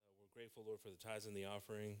grateful, Lord, for the tithes and the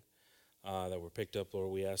offering that were picked up,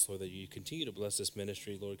 Lord. We ask, Lord, that you continue to bless this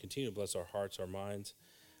ministry, Lord. Continue to bless our hearts, our minds.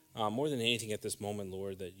 More than anything at this moment,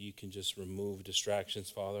 Lord, that you can just remove distractions,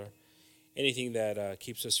 Father. Anything that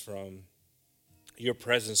keeps us from your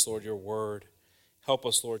presence, Lord, your word. Help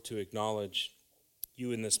us, Lord, to acknowledge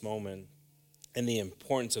you in this moment and the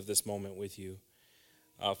importance of this moment with you.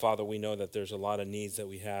 Father, we know that there's a lot of needs that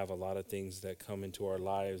we have, a lot of things that come into our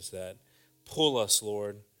lives that pull us,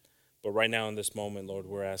 Lord. But right now in this moment, Lord,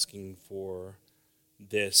 we're asking for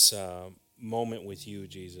this moment with you,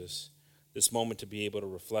 Jesus. This moment to be able to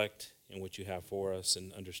reflect in what you have for us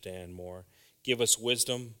and understand more. Give us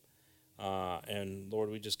wisdom. And Lord,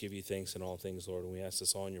 we just give you thanks in all things, Lord. And we ask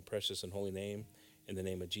this all in your precious and holy name. In the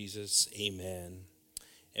name of Jesus, amen.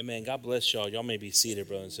 Amen. God bless y'all. Y'all may be seated,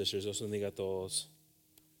 brothers and sisters. Dios bendiga a todos.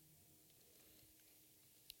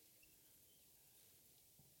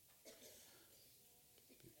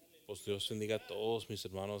 Pues Dios bendiga a todos mis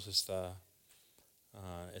hermanos esta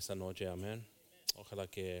noche. Amén. Ojalá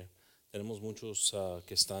que tenemos muchos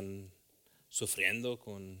que están sufriendo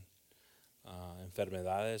con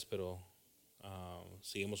enfermedades, pero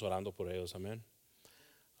seguimos orando por ellos. Amén.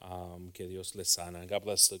 Que Dios les sana. God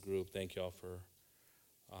bless the group. Thank you all for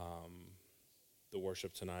the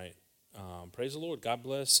worship tonight. Praise the Lord. God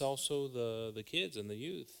bless also the kids and the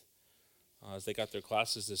youth as they got their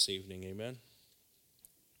classes this evening. Amen.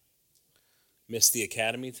 Missed the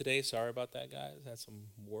academy today. Sorry about that, guys. Had some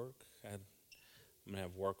work. I'm going to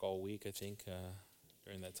have work all week, I think,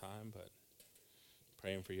 during that time, but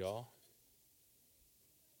praying for y'all.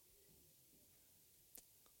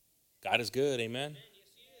 God is good. Amen.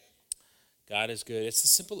 God is good. It's the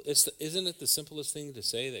simple. Isn't it the simplest thing to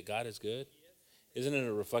say that God is good? Isn't it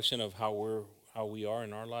a reflection of how we are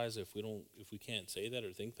in our lives if we can't say that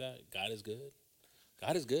or think that? God is good.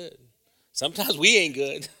 God is good. Sometimes we ain't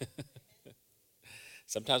good.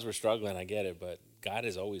 Sometimes we're struggling, I get it, but God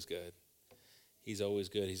is always good. He's always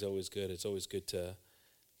good. He's always good. It's always good to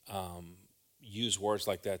use words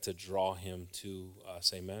like that to draw him to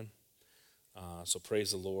us. Amen. So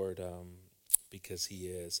praise the Lord because he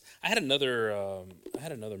is. I had another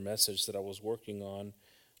message that I was working on,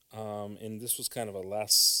 and this was kind of a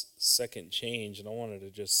last second change, and I wanted to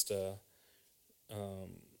just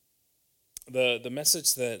the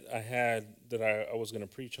message that I had that I was going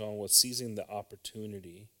to preach on was seizing the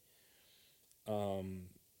opportunity. And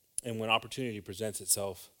when opportunity presents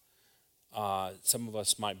itself, some of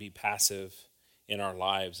us might be passive in our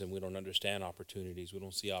lives and we don't understand opportunities. We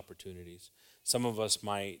don't see opportunities. Some of us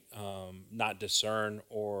might not discern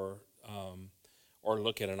or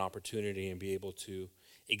look at an opportunity and be able to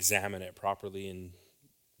examine it properly, and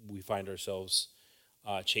we find ourselves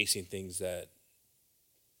chasing things that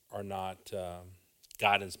are not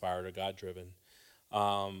God-inspired or God-driven.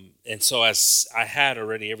 And so as I had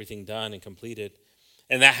already everything done and completed,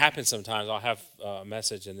 and that happens sometimes, I'll have a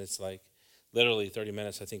message and it's like literally 30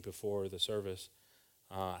 minutes, I think, before the service.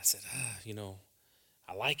 I said,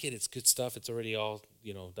 I like it. It's good stuff. It's already all,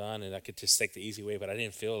 done, and I could just take the easy way, but I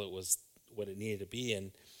didn't feel it was what it needed to be.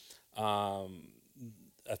 And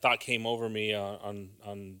a thought came over me on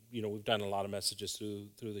we've done a lot of messages through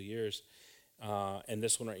the years. And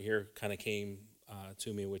this one right here kind of came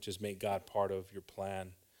to me, which is make God part of your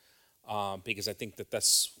plan. Because I think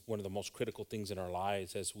that's one of the most critical things in our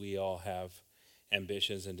lives, as we all have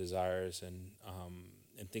ambitions and desires and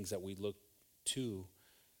things that we look to.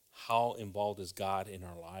 How involved is God in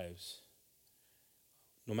our lives?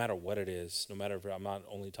 No matter what it is, no matter if I'm not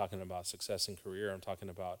only talking about success in career, I'm talking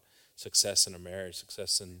about success in a marriage,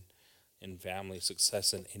 success in family,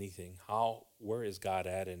 success in anything. Where is God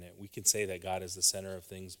at in it? We can say that God is the center of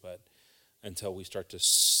things, but until we start to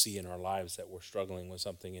see in our lives that we're struggling with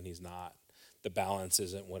something and he's not, the balance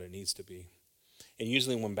isn't what it needs to be. And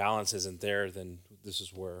usually when balance isn't there, then this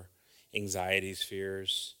is where anxieties,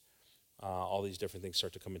 fears, all these different things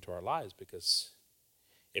start to come into our lives, because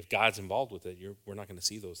if God's involved with it, we're not going to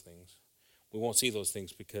see those things. We won't see those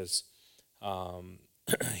things because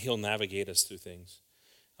he'll navigate us through things.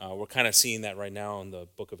 We're kind of seeing that right now in the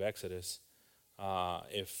book of Exodus.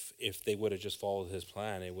 If they would have just followed his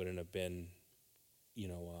plan, it wouldn't have been,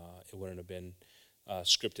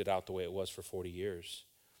 scripted out the way it was for 40 years.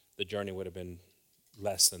 The journey would have been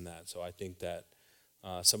less than that. So I think that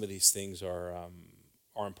some of these things are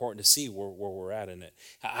important to see where we're at in it.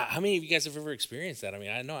 How many of you guys have ever experienced that? I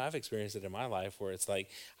mean, I know I've experienced it in my life where it's like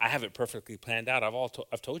I have it perfectly planned out.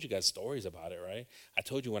 I've told you guys stories about it, right? I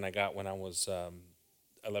told you when I was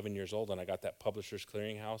 11 years old and I got that Publishers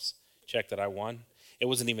Clearinghouse check that I won. It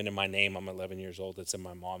wasn't even in my name. I'm 11 years old. It's in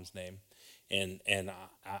my mom's name.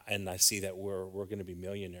 and I see that we're going to be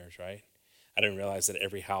millionaires, right? I didn't realize that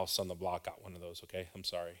every house on the block got one of those. Okay, I'm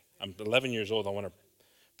sorry. I'm 11 years old. I want to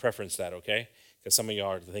preference that, okay? Because some of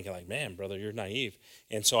y'all are thinking like, man, brother, you're naive.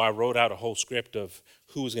 And so I wrote out a whole script of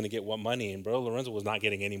who was going to get what money, and Brother Lorenzo was not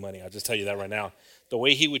getting any money. I'll just tell you that right now. The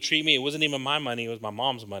way he would treat me, it wasn't even my money, it was my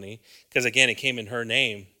mom's money, because again, it came in her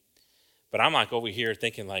name. But I'm like over here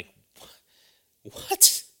thinking like,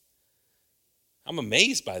 what? I'm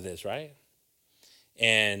amazed by this, right?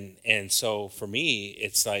 And so for me,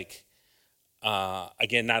 it's like,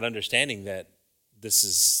 again, not understanding that this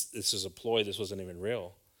is a ploy, this wasn't even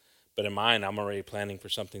real. But in mine, I'm already planning for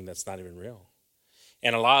something that's not even real.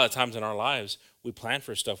 And a lot of times in our lives, we plan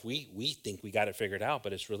for stuff. We think we got it figured out,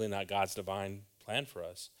 but it's really not God's divine plan for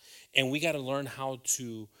us. And we got to learn how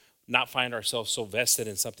to not find ourselves so vested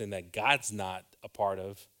in something that God's not a part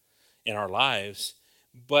of in our lives,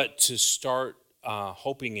 but to start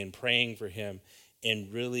hoping and praying for Him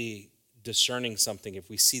and really discerning something if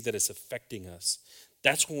we see that it's affecting us.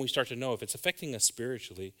 That's when we start to know if it's affecting us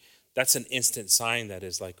spiritually. That's an instant sign that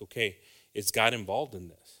is like, okay, is God involved in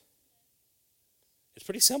this? It's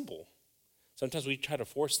pretty simple. Sometimes we try to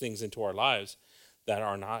force things into our lives that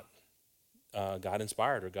are not God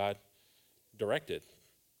inspired or God directed.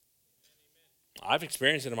 I've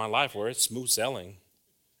experienced it in my life where it's smooth sailing.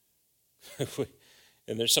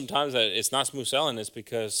 And there's sometimes that it's not smooth sailing. It's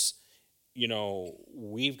because,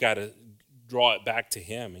 we've got to draw it back to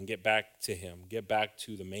Him and get back to Him, get back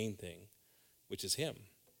to the main thing, which is Him.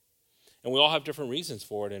 And we all have different reasons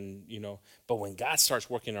for it, and but when God starts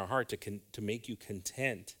working in our heart to make you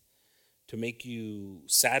content, to make you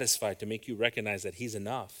satisfied, to make you recognize that He's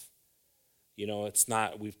enough. It's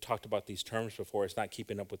not. We've talked about these terms before. It's not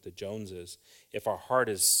keeping up with the Joneses. If our heart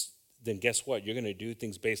is, then guess what? You're going to do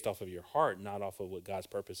things based off of your heart, not off of what God's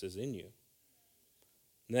purpose is in you.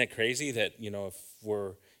 Isn't that crazy? That if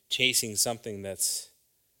we're chasing something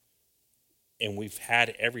and we've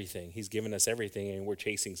had everything, He's given us everything, and we're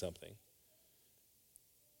chasing something.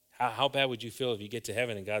 How bad would you feel if you get to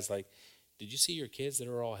heaven and God's like, did you see your kids that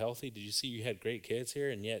are all healthy? Did you see you had great kids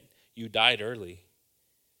here, and yet you died early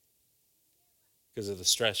because of the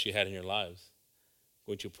stress you had in your lives?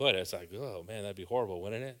 Wouldn't you put it? It's like, oh man, that'd be horrible,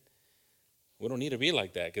 wouldn't it? We don't need to be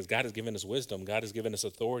like that because God has given us wisdom. God has given us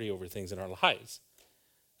authority over things in our lives.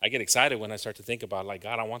 I get excited when I start to think about like,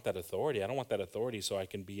 God, I want that authority. I don't want that authority so I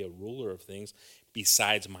can be a ruler of things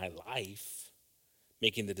besides my life,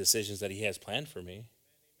 making the decisions that He has planned for me.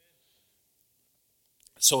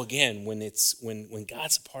 So again, when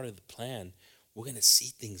God's a part of the plan, we're going to see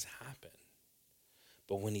things happen.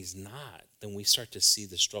 But when He's not, then we start to see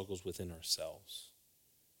the struggles within ourselves.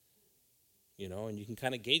 And you can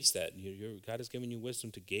kind of gauge that. God has given you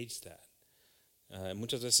wisdom to gauge that.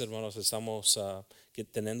 Muchas veces, hermanos, estamos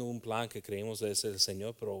teniendo un plan que creemos de ser el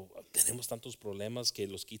Señor, pero tenemos tantos problemas que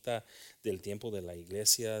los quita del tiempo de la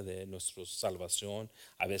iglesia, de nuestra salvación,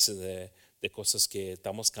 a veces de cosas que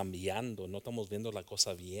estamos cambiando, no estamos viendo la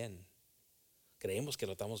cosa bien. Creemos que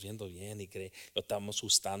lo estamos viendo bien y lo estamos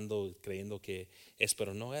gustando, creyendo que es,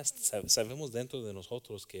 pero no es. Sabemos dentro de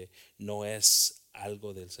nosotros que no es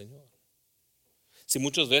algo del Señor. Si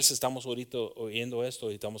muchas veces estamos ahorita oyendo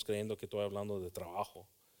esto y estamos creyendo que estoy hablando de trabajo,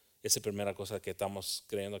 esa es la primera cosa que estamos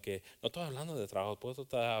creyendo, que no estoy hablando de trabajo, puedo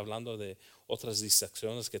estar hablando de otras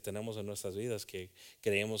distracciones que tenemos en nuestras vidas, que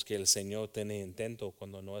creemos que el Señor tiene intento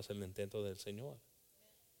cuando no es el intento del Señor.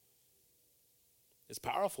 It's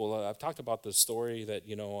powerful. I've talked about the story that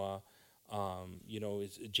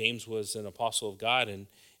James was an apostle of God, and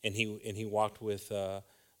he walked with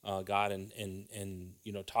God and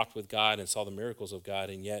talked with God and saw the miracles of God,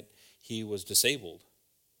 and yet he was disabled.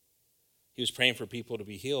 He was praying for people to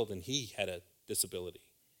be healed, and he had a disability.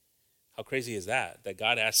 How crazy is that? That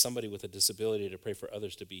God asked somebody with a disability to pray for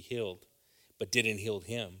others to be healed, but didn't heal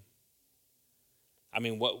him. I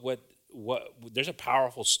mean, what? There's a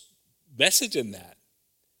powerful message in that.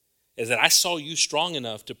 Is that I saw you strong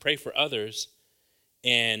enough to pray for others,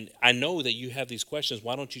 and I know that you have these questions.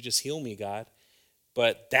 Why don't you just heal me, God?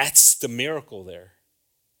 But that's the miracle there,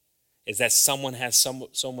 is that someone has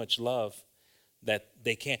so much love that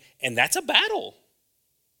they can't. And that's a battle.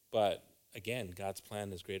 But again, God's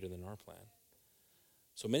plan is greater than our plan.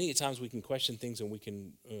 So many times we can question things and we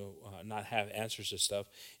can not have answers to stuff.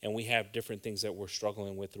 And we have different things that we're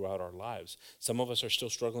struggling with throughout our lives. Some of us are still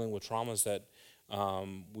struggling with traumas that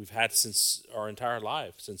we've had since our entire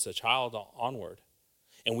life, since a child onward.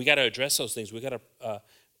 And we got to address those things. We got to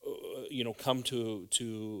come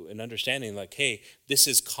to an understanding like, hey, this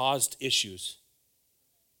has caused issues.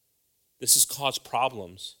 This has caused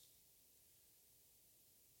problems.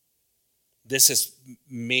 this has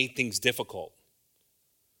made things difficult.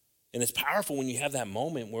 And it's powerful when you have that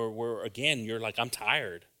moment where again, you're like, I'm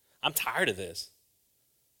tired. I'm tired of this.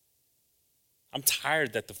 I'm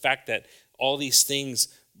tired that the fact that all these things,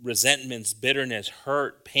 resentments, bitterness,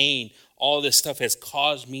 hurt, pain, all this stuff has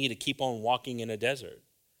caused me to keep on walking in a desert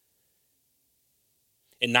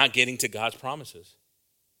and not getting to God's promises.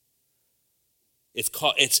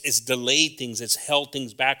 It's delayed things. It's held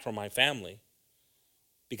things back from my family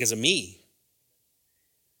because of me.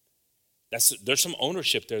 There's some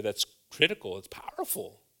ownership there that's critical. It's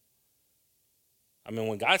powerful. I mean,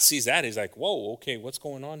 when God sees that, he's like, whoa, okay, what's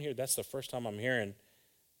going on here? That's the first time I'm hearing,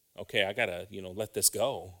 okay, I got to, let this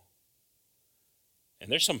go.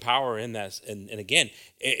 And there's some power in that. And again,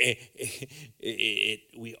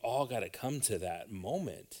 we all got to come to that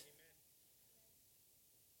moment.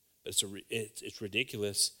 It's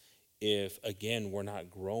ridiculous if, again, we're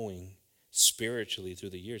not growing spiritually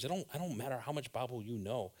through the years. I don't matter how much Bible you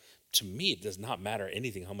know. To me, it does not matter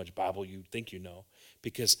anything how much Bible you think you know.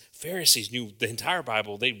 Because Pharisees knew the entire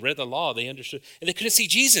Bible. They read the law. They understood. And they couldn't see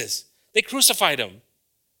Jesus. They crucified him.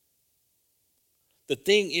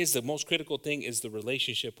 The most critical thing is the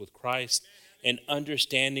relationship with Christ and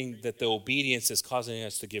understanding that the obedience is causing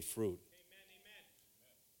us to give fruit.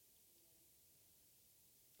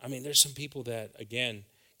 I mean, there's some people that, again,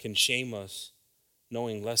 can shame us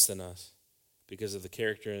knowing less than us because of the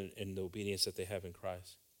character and the obedience that they have in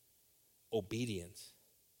Christ. Obedience.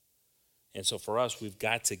 And so for us, we've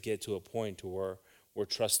got to get to a point to where we're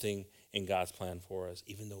trusting in God's plan for us,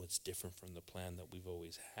 even though it's different from the plan that we've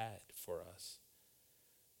always had for us.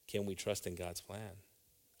 Can we trust in God's plan?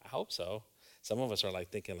 I hope so. Some of us are like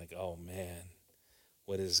thinking like, oh man,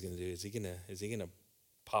 what is this going to do? Is he gonna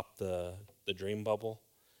pop the dream bubble?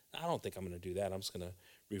 I don't think I'm going to do that. I'm just going to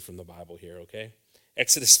read from the Bible here, okay?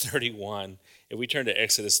 Exodus 31. If we turn to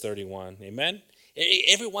Exodus 31, amen?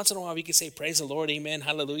 Every once in a while we can say, praise the Lord, amen,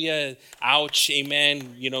 hallelujah, ouch,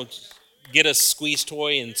 amen, get a squeeze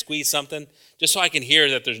toy and squeeze something, just so I can hear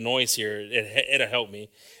that there's noise here. It'll help me.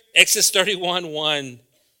 Exodus 31:1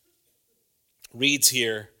 reads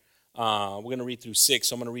here, we're going to read through 6,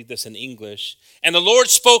 so I'm going to read this in English. And the Lord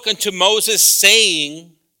spoke unto Moses,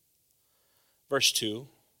 saying, verse 2,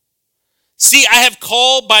 see, I have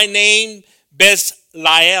called by name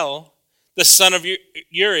Bezalel, the son of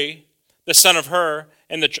Uri, the son of Hur,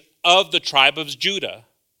 and of the tribe of Judah.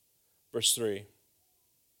 Verse 3.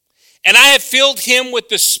 And I have filled him with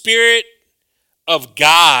the Spirit of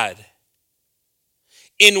God,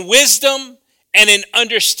 in wisdom and in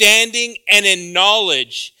understanding and in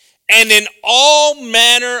knowledge and in all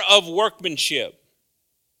manner of workmanship.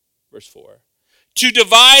 Verse 4. To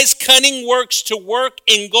devise cunning works, to work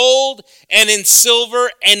in gold and in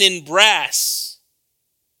silver and in brass,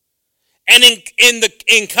 and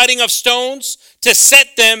in cutting of stones, to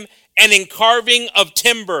set them, and in carving of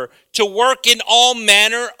timber, to work in all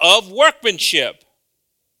manner of workmanship.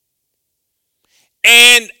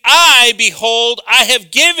 And I, behold, I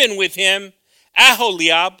have given with him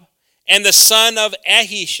Aholiab, and the son of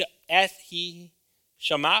Ahishamach,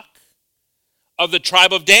 of the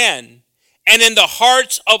tribe of Dan. And in the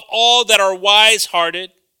hearts of all that are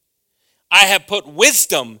wise-hearted, I have put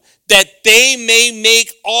wisdom, that they may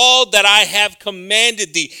make all that I have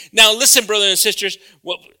commanded thee. Now listen, brothers and sisters,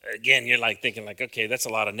 again, you're like thinking like, okay, that's a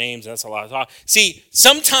lot of names, that's a lot of talk. See,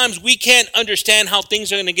 sometimes we can't understand how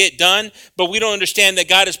things are going to get done, but we don't understand that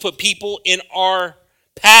God has put people in our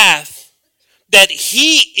path, that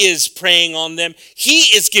he is praying on them. He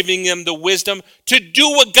is giving them the wisdom to do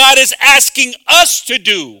what God is asking us to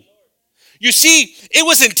do. You see, it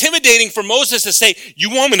was intimidating for Moses to say, you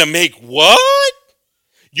want me to make what?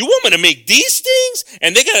 You want me to make these things?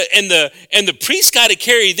 And the priest got to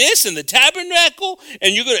carry this in the tabernacle,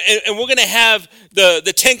 and we're gonna have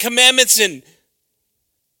the 10 Commandments, and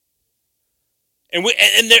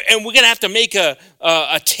we're gonna have to make a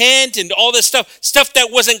tent and all this stuff that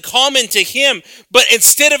wasn't common to him. But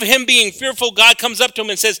instead of him being fearful, God comes up to him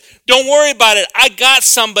and says, don't worry about it. I got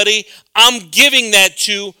somebody I'm giving that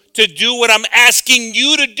to do what I'm asking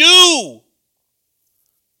you to do.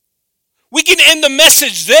 We can end the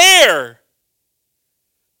message there.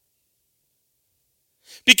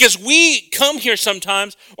 Because we come here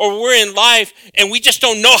sometimes, or we're in life, and we just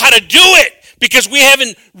don't know how to do it. Because we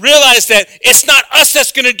haven't realized that it's not us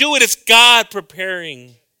that's going to do it. It's God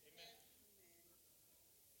preparing.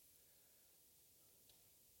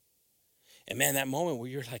 And man, that moment where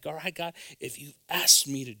you're like, all right, God, if you've asked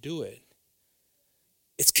me to do it,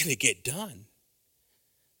 it's going to get done.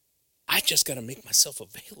 I just got to make myself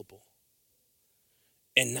available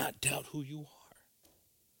and not doubt who you are.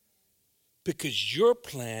 Because your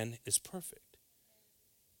plan is perfect.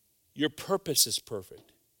 Your purpose is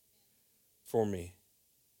perfect for me.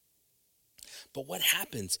 But what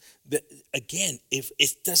happens, that, again, if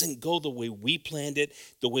it doesn't go the way we planned it,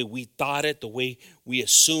 the way we thought it, the way we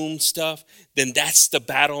assumed stuff, then that's the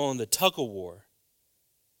battle and the tug of war.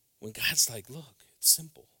 When God's like, look, it's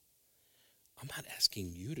simple. I'm not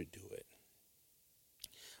asking you to do it.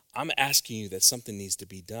 I'm asking you that something needs to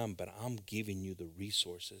be done, but I'm giving you the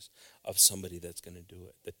resources of somebody that's going to do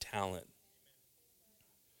it, the talent.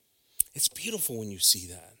 It's beautiful when you see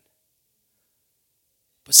that.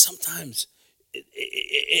 But sometimes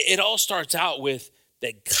it all starts out with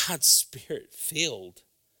that God's Spirit filled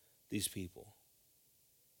these people.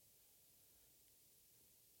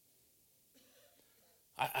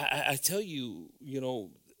 I tell you,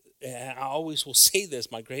 and I always will say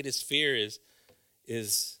this, my greatest fear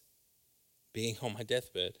is being on my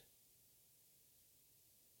deathbed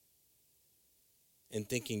and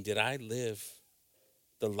thinking, did I live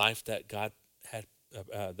the life that God had,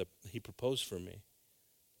 He proposed for me?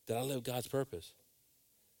 Did I live God's purpose?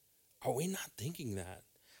 Are we not thinking that?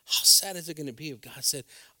 How sad is it going to be if God said,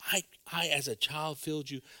 I as a child filled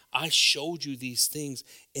you, I showed you these things,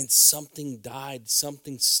 and something died,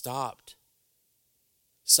 something stopped,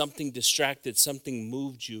 something distracted, something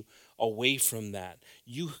moved you away from that.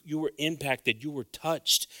 You were impacted, you were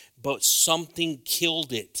touched, but something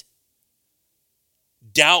killed it.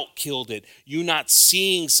 Doubt killed it. You not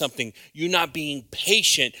seeing something, you not being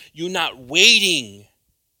patient, you not waiting.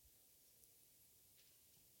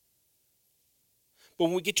 But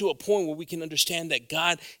when we get to a point where we can understand that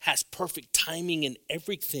God has perfect timing in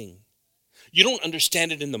everything, you don't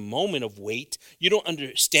understand it in the moment of wait. You don't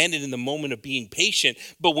understand it in the moment of being patient.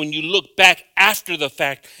 But when you look back after the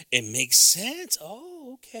fact, it makes sense.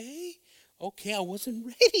 Oh, okay. Okay, I wasn't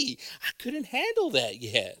ready. I couldn't handle that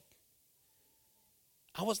yet.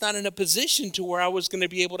 I was not in a position to where I was going to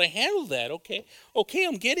be able to handle that. Okay,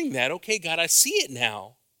 I'm getting that. Okay, God, I see it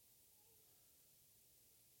now.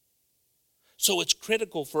 So it's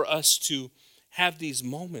critical for us to have these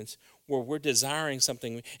moments where we're desiring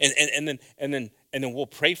something, and then we'll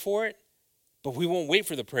pray for it, but we won't wait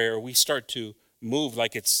for the prayer. We start to move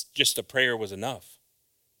like it's just the prayer was enough.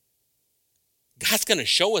 God's going to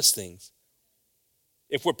show us things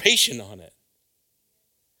if we're patient on it.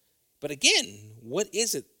 But again, what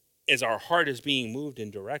is it as our heart is being moved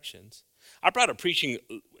in directions? I brought a preaching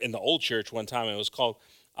in the old church one time. It was called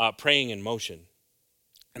Praying in Motion.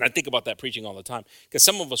 And I think about that preaching all the time, because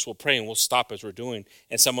some of us will pray and we'll stop as we're doing,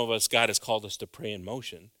 and some of us, God has called us to pray in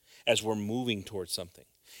motion as we're moving towards something.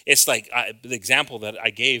 It's like the example that I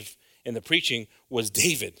gave in the preaching was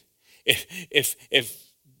David. If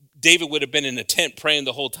David would have been in a tent praying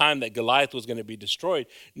the whole time that Goliath was going to be destroyed,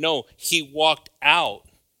 no, he walked out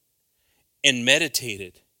and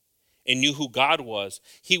meditated and knew who God was.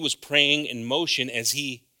 He was praying in motion as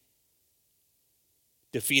he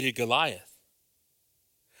defeated Goliath.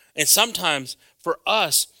 And sometimes for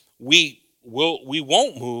us, we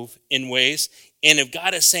won't move in ways. And if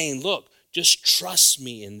God is saying, look, just trust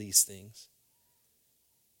me in these things.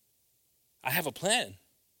 I have a plan.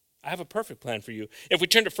 I have a perfect plan for you. If we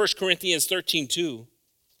turn to 1 Corinthians 13:2.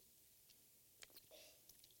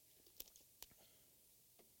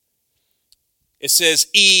 It says,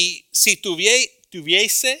 y si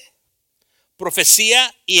tuviese profecía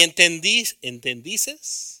y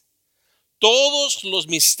entendices todos los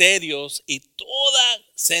misterios y toda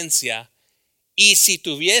ciencia, y si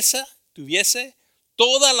tuviese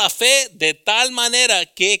toda la fe de tal manera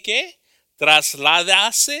que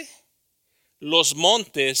trasladase los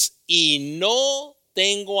montes, y no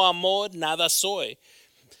tengo amor, nada soy.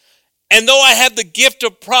 And though I have the gift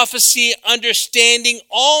of prophecy, understanding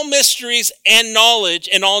all mysteries and knowledge,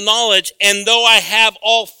 and though I have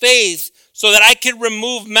all faith so that I can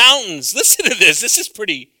remove mountains. Listen to this. This is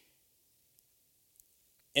pretty.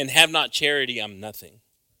 And have not charity, I'm nothing.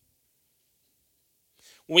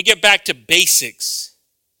 When we get back to basics,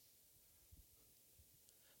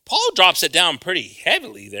 Paul drops it down pretty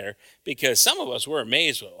heavily there, because some of us were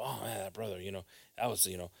amazed. Oh, man, that brother, that was,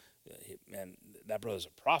 man, that brother's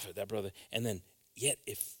a prophet, that brother. And then, yet,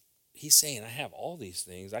 if he's saying, I have all these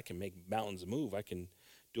things, I can make mountains move, I can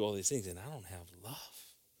do all these things, and I don't have love.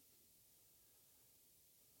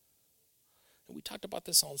 And we talked about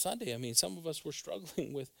this on Sunday. I mean, some of us were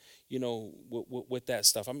struggling with, with that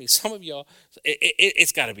stuff. I mean, some of y'all,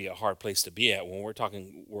 it's got to be a hard place to be at when we're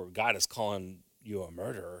talking where God is calling you a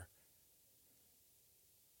murderer.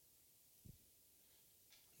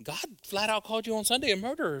 God flat out called you on Sunday a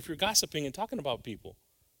murderer if you're gossiping and talking about people.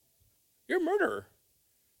 You're a murderer.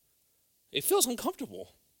 It feels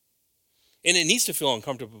uncomfortable. And it needs to feel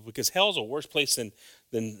uncomfortable because hell's a worse place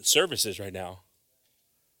than services right now.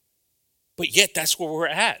 But yet that's where we're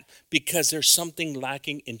at because there's something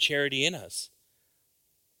lacking in charity in us.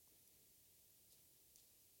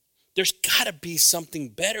 There's got to be something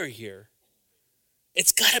better here.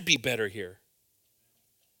 It's got to be better here.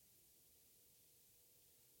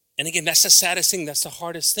 And again, that's the saddest thing. That's the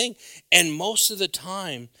hardest thing. And most of the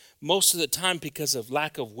time, because of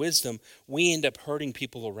lack of wisdom, we end up hurting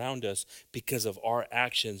people around us because of our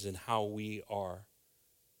actions and how we are.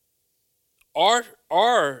 Our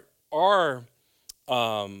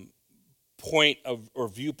point of or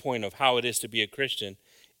viewpoint of how it is to be a Christian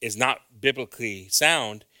is not biblically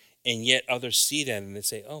sound, and yet others see that and they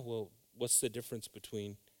say, "Oh, well, what's the difference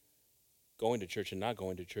between going to church and not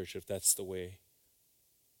going to church if that's the way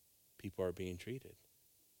people are being treated?"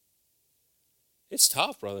 It's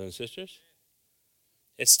tough, brothers and sisters.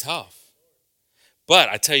 It's tough. But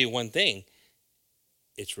I tell you one thing,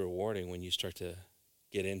 it's rewarding when you start to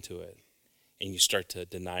get into it and you start to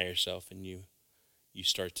deny yourself and you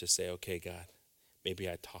start to say, okay, God, maybe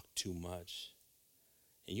I talk too much.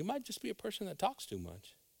 And you might just be a person that talks too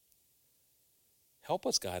much. Help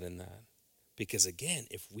us, God, in that. Because again,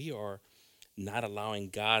 if we are not allowing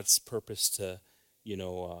God's purpose to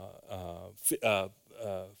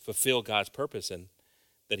fulfill God's purpose and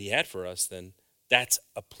that he had for us, then that's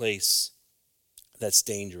a place that's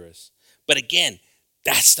dangerous. But again,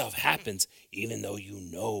 that stuff happens even though you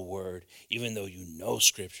know word, even though you know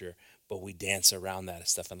scripture, but we dance around that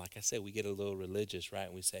stuff. And like I said, we get a little religious, right?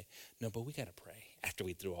 And we say, no, but we got to pray after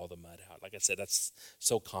we threw all the mud out. Like I said, that's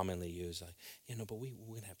so commonly used. Like, but we're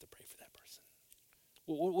going to have to pray for that person.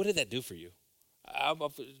 What did that do for you?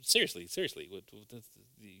 Seriously,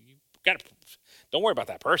 you got. Don't worry about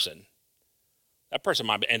that person. That person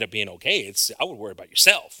might end up being okay. I would worry about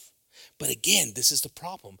yourself. But again, this is the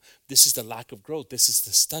problem. This is the lack of growth. This is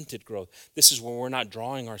the stunted growth. This is where we're not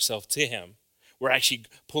drawing ourselves to him. We're actually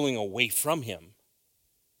pulling away from him.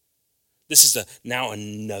 This is now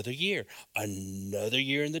another year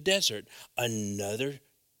in the desert, another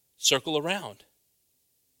circle around.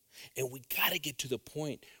 And we got to get to the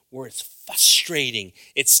point where it's frustrating,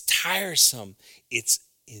 it's tiresome, it's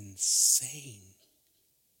insane.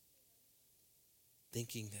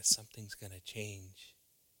 Thinking that something's going to change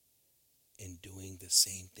and doing the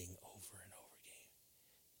same thing over and over again.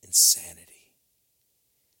 Insanity.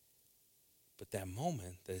 But that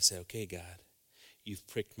moment that I say, okay, God, you've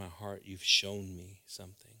pricked my heart, you've shown me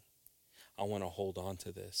something. I want to hold on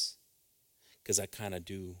to this because I kind of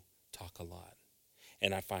do talk a lot.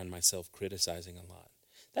 And I find myself criticizing a lot.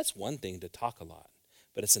 That's one thing to talk a lot,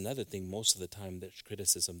 but it's another thing most of the time there's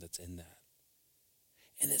criticism that's in that.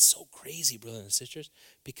 And it's so crazy, brothers and sisters,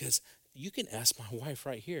 because you can ask my wife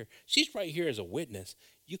right here. She's right here as a witness.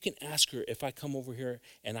 You can ask her if I come over here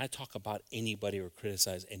and I talk about anybody or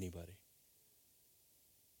criticize anybody.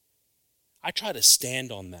 I try to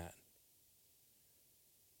stand on that.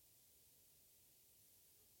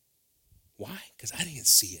 Why? Because I didn't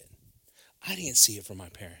see it. I didn't see it from my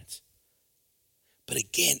parents. But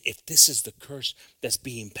again, if this is the curse that's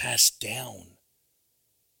being passed down,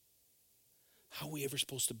 how are we ever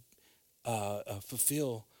supposed to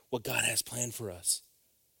fulfill what God has planned for us?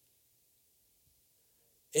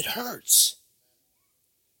 It hurts.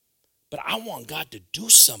 But I want God to do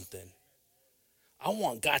something. I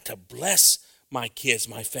want God to bless my kids,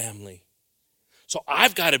 my family. So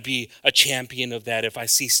I've got to be a champion of that if I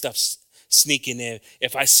see stuff sneaking in,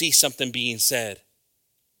 if I see something being said.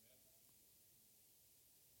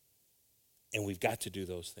 And we've got to do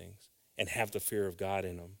those things and have the fear of God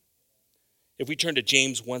in them. If we turn to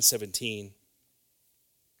James 1:17,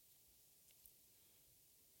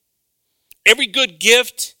 every good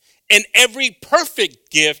gift and every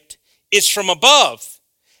perfect gift is from above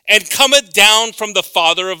and cometh down from the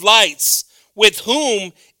Father of lights, with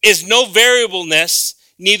whom is no variableness,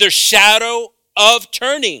 neither shadow of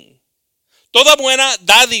turning. Toda buena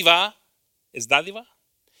dádiva, ¿es dádiva?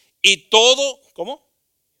 Y todo, ¿cómo?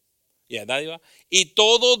 Dádiva. Y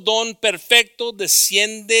todo don perfecto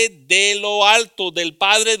desciende de lo alto, del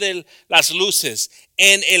Padre de las luces,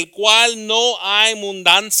 en el cual no hay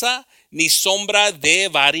mudanza ni sombra de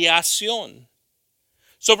variación.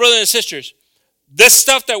 So, brothers and sisters, this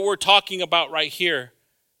stuff that we're talking about right here,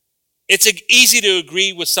 it's easy to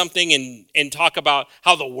agree with something and talk about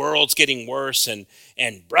how the world's getting worse. And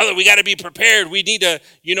brother, we got to be prepared. We need to,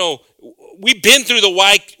 we've been through the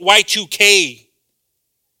Y2K.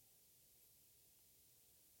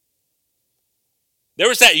 There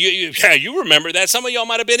was that, you remember that. Some of y'all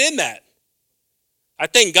might have been in that. I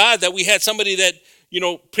thank God that we had somebody that,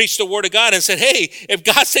 preached the word of God and said, hey, if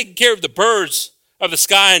God's taking care of the birds of the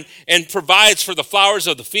sky and provides for the flowers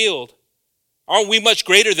of the field, aren't we much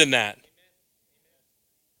greater than that?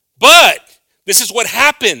 But this is what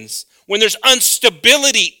happens when there's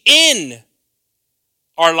instability in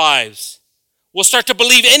our lives. We'll start to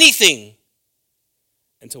believe anything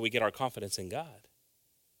until we get our confidence in God.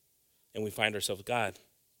 And we find ourselves, God,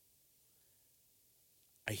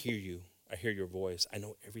 I hear you. I hear your voice. I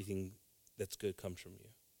know everything that's good comes from you.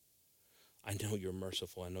 I know you're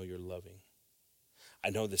merciful. I know you're loving. I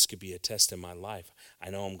know this could be a test in my life. I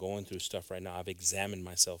know I'm going through stuff right now. I've examined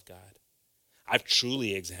myself, God. I've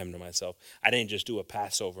truly examined myself. I didn't just do a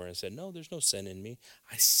Passover and said, no, there's no sin in me.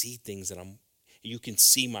 I see things that you can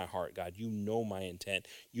see my heart, God. You know my intent.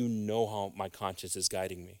 You know how my conscience is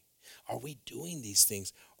guiding me. Are we doing these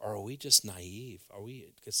things, or are we just naive? Are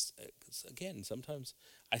we? Because again, sometimes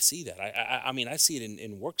I see that. I mean, I see it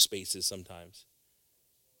in workspaces sometimes.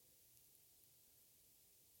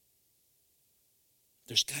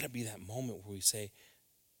 There's got to be that moment where we say,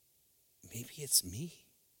 maybe it's me.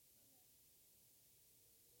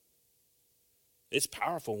 It's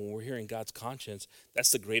powerful when we're hearing God's conscience.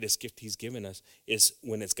 That's the greatest gift he's given us, is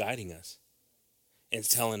when it's guiding us and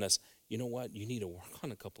it's telling us, you know what, you need to work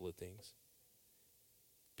on a couple of things.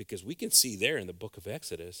 Because we can see there in the book of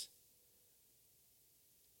Exodus,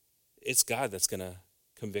 it's God that's going to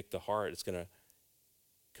convict the heart. It's going to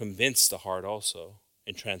convince the heart also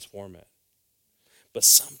and transform it. But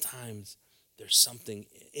sometimes there's something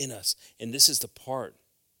in us, and this is the part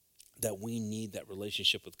that we need that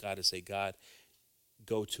relationship with God to say, God,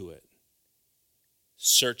 go to it.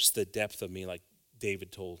 Search the depth of me, like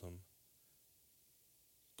David told him.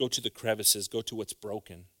 Go to the crevices. Go to what's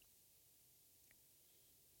broken.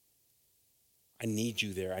 I need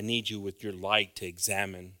you there. I need you with your light to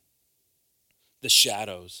examine the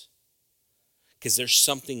shadows. Because there's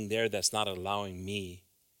something there that's not allowing me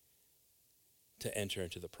to enter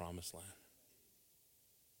into the promised land.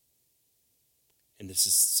 And this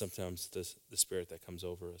is sometimes the spirit that comes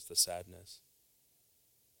over us, the sadness.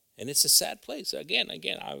 And it's a sad place. Again,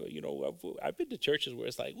 I've been to churches where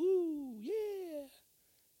it's like, woo, yeah.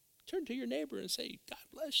 Turn to your neighbor and say, God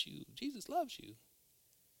bless you. Jesus loves you.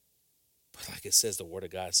 But like it says, the word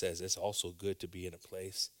of God says, it's also good to be in a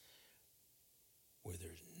place where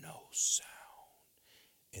there's no sound.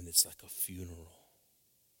 And it's like a funeral.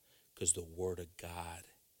 Because the word of God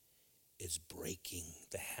is breaking.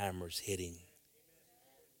 The hammer's hitting.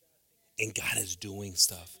 And God is doing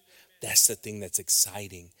stuff. That's the thing that's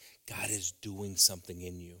exciting. God is doing something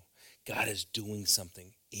in you. God is doing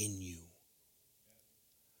something in you.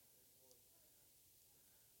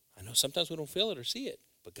 I know sometimes we don't feel it or see it,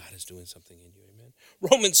 but God is doing something in you. Amen.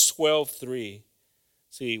 Romans 12:3.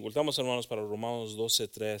 Sí, voltamos, hermanos, para Romanos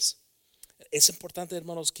 12:3. Es importante,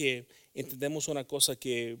 hermanos, que entendemos una cosa,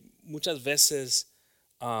 que muchas veces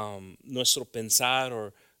nuestro pensar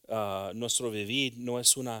o nuestro vivir no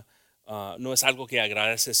es algo que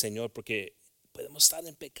agradece al Señor, porque podemos estar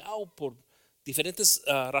en pecado por diferentes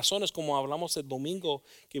razones, como hablamos el domingo,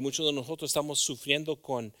 que muchos de nosotros estamos sufriendo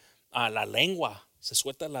con la lengua. Se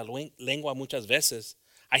suelta la lengua muchas veces.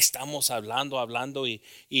 Ahí estamos hablando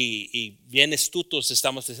y bien astutos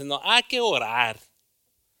estamos diciendo, hay que orar,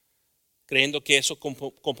 creyendo que eso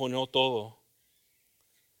compone todo.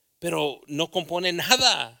 Pero no compone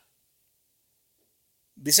nada.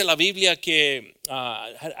 Dice la Biblia que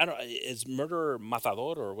es murder,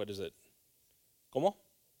 matador, or what is it? ¿Cómo?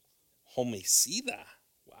 Homicida.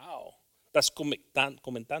 Wow. ¿Estás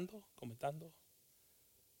comentando?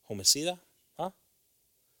 Homicida. ¿Ah?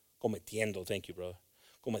 Cometiendo. Thank you, brother.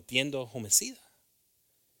 Cometiendo homicida.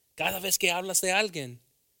 Cada vez que hablas de alguien,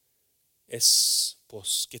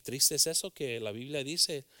 pues qué triste es eso que la Biblia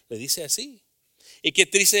le dice así. Y qué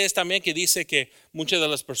triste es también que dice que muchas de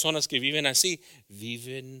las personas que viven así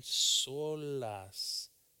viven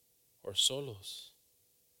solas o solos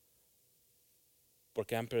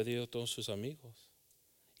porque han perdido todos sus amigos.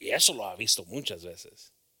 Y eso lo ha visto muchas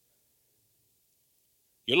veces.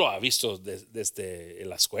 Yo lo he visto desde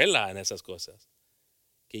la escuela en esas cosas.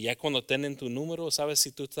 Que ya cuando tienen tu número, sabes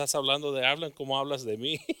si tú estás hablando de hablan como hablas de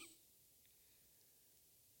mí.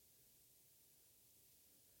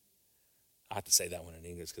 I have to say that one in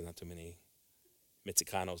English because not too many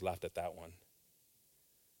Mexicanos laughed at that one.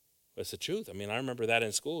 But it's the truth. I mean, I remember that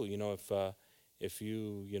in school. If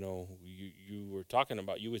you were talking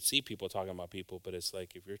about, you would see people talking about people, but it's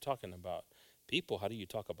like, if you're talking about people, how do you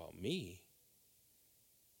talk about me?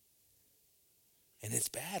 And it's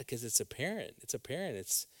bad because it's apparent.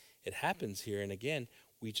 It happens here. And again,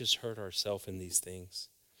 we just hurt ourselves in these things.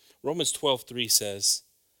 Romans 12:3 says,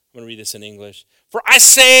 I'm going to read this in English. For I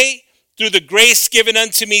say, through the grace given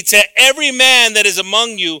unto me, to every man that is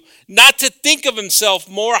among you, not to think of himself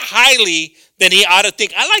more highly than he ought to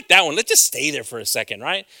think. I like that one. Let's just stay there for a second,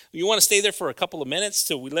 right? You want to stay there for a couple of minutes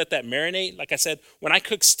till we let that marinate? Like I said, when I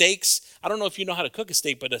cook steaks, I don't know if you know how to cook a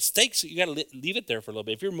steak, but a steak, you got to leave it there for a little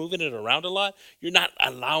bit. If you're moving it around a lot, you're not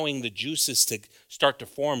allowing the juices to start to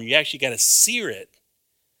form. You actually got to sear it.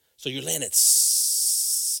 So you're letting it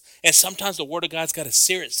and sometimes the word of God's got to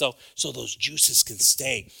sear itself so those juices can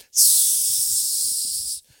stay.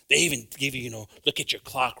 They even give you, look at your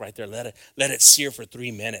clock right there. Let it sear for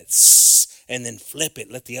 3 minutes. And then flip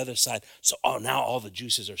it. Let the other side. So now all the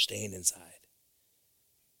juices are staying inside.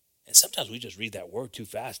 And sometimes we just read that word too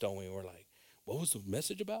fast, don't we? We're like, what was the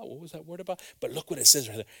message about? What was that word about? But look what it says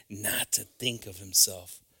right there. Not to think of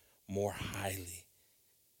himself more highly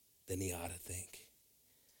than he ought to think.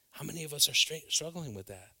 How many of us are struggling with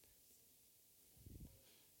that?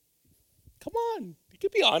 Come on, you can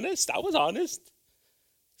be honest. I was honest.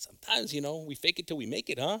 Sometimes, we fake it till we make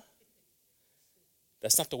it, huh?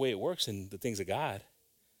 That's not the way it works in the things of God.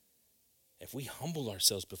 If we humble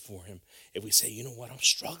ourselves before him, if we say, you know what, I'm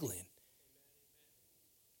struggling.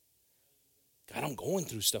 God, I'm going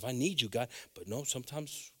through stuff. I need you, God. But no,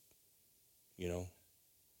 sometimes, we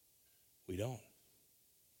don't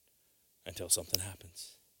until something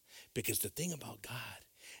happens. Because the thing about God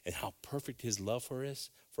and how perfect his love for us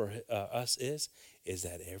is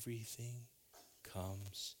that everything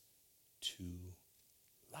comes to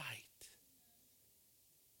light.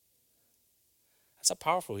 That's how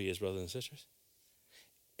powerful he is, brothers and sisters.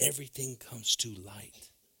 Everything comes to light.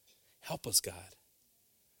 Help us, God.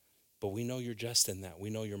 But we know you're just in that. We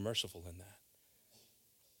know you're merciful in that.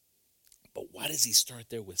 But why does he start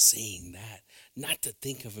there with saying that? Not to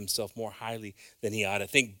think of himself more highly than he ought to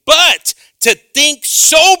think, but to think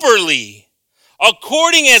soberly,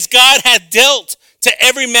 according as God hath dealt to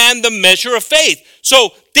every man the measure of faith. So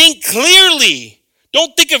think clearly.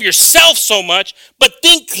 Don't think of yourself so much, but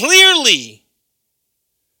think clearly.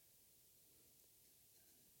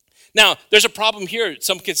 Now, there's a problem here.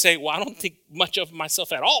 Some could say, well, I don't think much of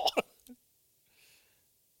myself at all.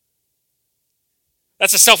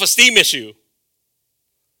 That's a self-esteem issue.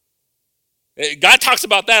 God talks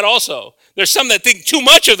about that also. There's some that think too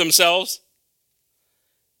much of themselves.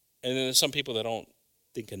 And then there's some people that don't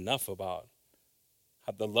think enough about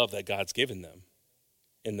the love that God's given them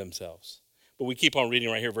in themselves. But we keep on reading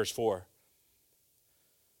right here, verse 4.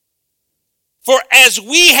 For as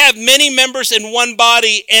we have many members in one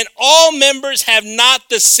body, and all members have not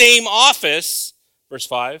the same office, verse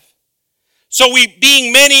 5, so we,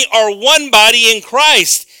 being many, are one body in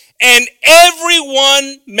Christ, and every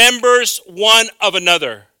one members one of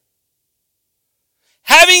another.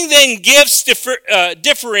 Having then gifts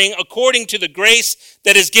differing according to the grace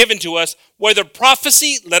that is given to us, whether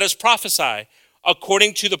prophecy, let us prophesy,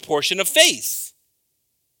 according to the portion of faith.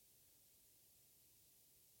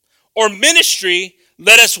 Or ministry,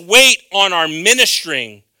 let us wait on our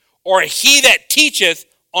ministering, or he that teacheth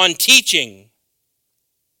on teaching.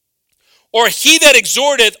 Or he that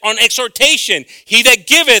exhorteth on exhortation, he that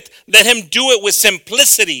giveth, let him do it with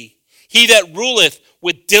simplicity. He that ruleth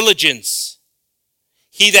with diligence.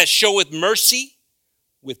 He that showeth mercy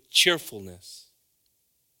with cheerfulness.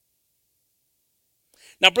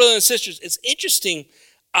 Now, brothers and sisters, it's interesting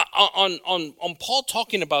on Paul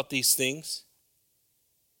talking about these things,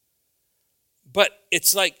 but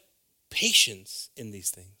it's like patience in these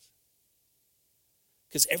things.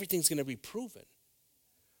 Because everything's going to be proven.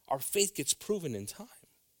 Our faith gets proven in time.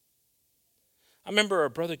 I remember a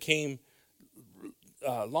brother came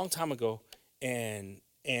a long time ago, and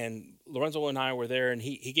Lorenzo and I were there, and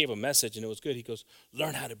he gave a message, and it was good. He goes,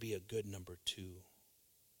 learn how to be a good number 2.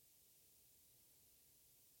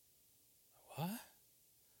 What?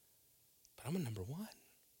 But I'm a number 1.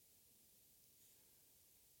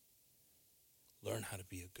 Learn how to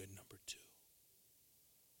be a good number 2.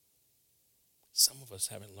 Some of us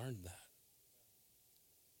haven't learned that.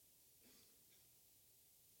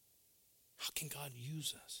 How can God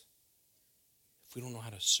use us if we don't know how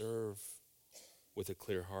to serve with a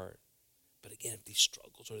clear heart? But again, if these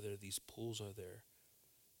struggles are there, these pulls are there,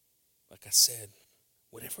 like I said,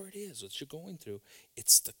 whatever it is that you're going through,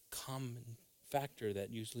 it's the common factor that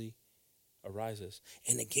usually arises.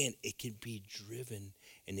 And again, it can be driven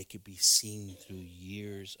and it can be seen through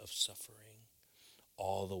years of suffering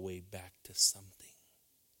all the way back to something,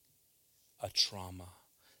 a trauma,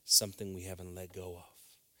 something we haven't let go of.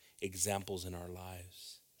 Examples in our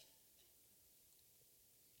lives.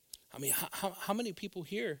 I mean, how many people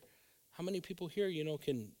here,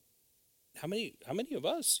 can, how many of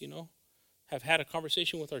us, have had a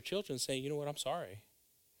conversation with our children saying, you know what, I'm sorry.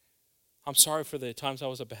 I'm sorry for the times I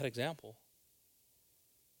was a bad example.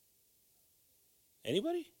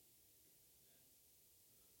 Anybody?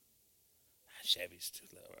 Chevy's too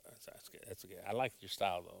low. That's good. That's good. I like your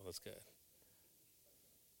style though. That's good.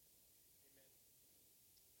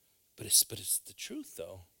 But it's the truth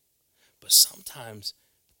though. But sometimes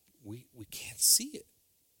we can't see it.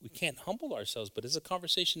 We can't humble ourselves, but it's a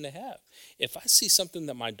conversation to have. If I see something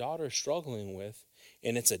that my daughter is struggling with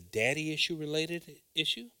and it's a daddy issue related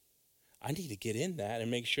issue, I need to get in that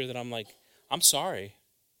and make sure that I'm like, I'm sorry.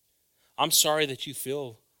 I'm sorry that you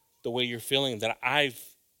feel the way you're feeling, that I've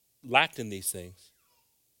lacked in these things.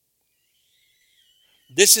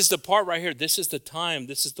 This is the part right here. This is the time.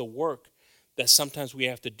 This is the work that sometimes we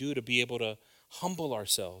have to do to be able to humble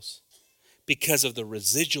ourselves because of the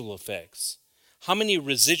residual effects. How many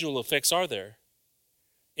residual effects are there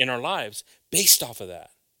in our lives based off of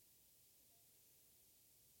that?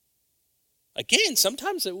 Again,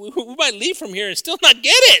 sometimes we might leave from here and still not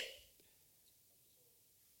get it.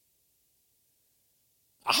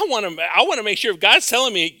 I want to make sure if God's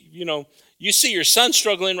telling me, you see your son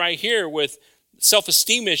struggling right here with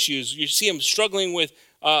self-esteem issues. You see him struggling with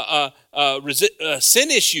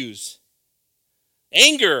sin issues,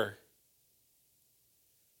 anger,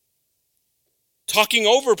 talking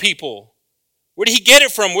over people. Where did he get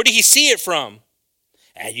it from? Where did he see it from?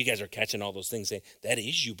 You guys are catching all those things saying, that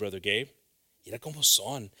is you, Brother Gabe. Mira como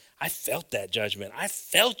son. I felt that judgment. I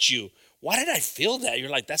felt you. Why did I feel that?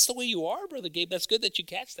 You're like, that's the way you are, Brother Gabe. That's good that you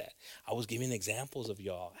catch that. I was giving examples of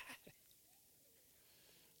y'all.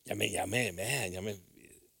 Man.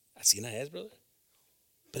 Así no es, brother.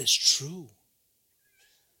 But it's true.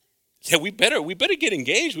 Yeah, we better get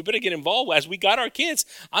engaged. We better get involved as we got our kids.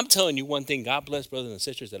 I'm telling you one thing. God bless brothers and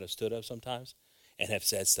sisters that have stood up sometimes and have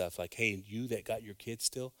said stuff like, hey, you that got your kids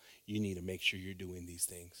still, you need to make sure you're doing these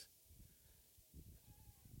things.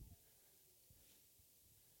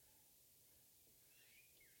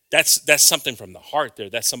 That's something from the heart there.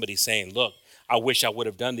 That's somebody saying, look, I wish I would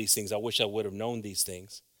have done these things. I wish I would have known these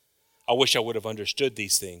things. I wish I would have understood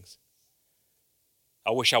these things.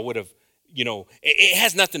 I wish I would have, it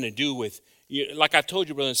has nothing to do with, like I told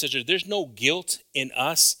you, brothers and sisters, there's no guilt in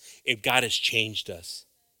us if God has changed us.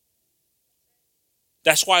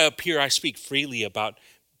 That's why up here I speak freely about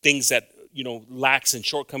things that, lacks and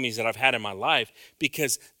shortcomings that I've had in my life,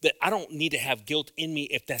 because I don't need to have guilt in me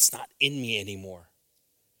if that's not in me anymore.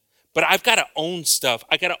 But I've got to own stuff.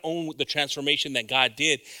 I got to own the transformation that God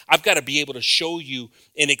did. I've got to be able to show you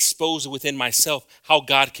and expose within myself how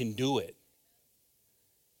God can do it.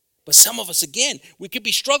 But some of us, again, we could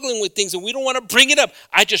be struggling with things and we don't want to bring it up.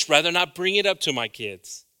 I just rather not bring it up to my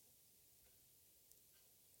kids.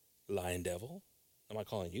 Lying devil. I'm not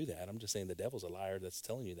calling you that. I'm just saying the devil's a liar that's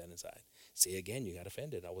telling you that inside. See, again, you got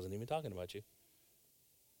offended. I wasn't even talking about you.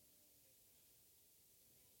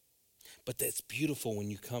 But that's beautiful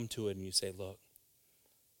when you come to it and you say, look,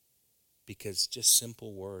 because just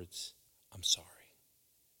simple words, I'm sorry.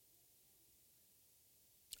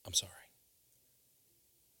 I'm sorry.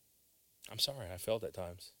 I'm sorry. I failed at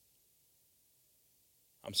times.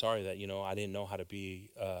 I'm sorry that, I didn't know how to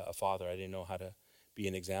be a father. I didn't know how to be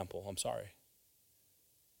an example. I'm sorry.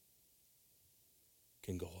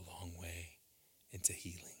 Can go a long way into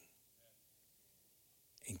healing.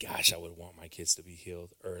 And gosh, I would want my kids to be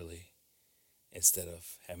healed early instead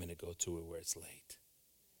of having to go to it where it's late.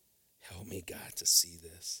 Help me, God, to see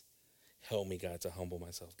this. Help me, God, to humble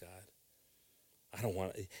myself, God. I don't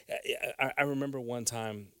want to. I remember one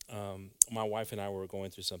time my wife and I were going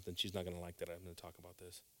through something. She's not going to like that I'm going to talk about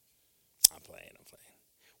this. I'm playing.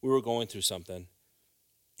 We were going through something,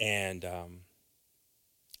 and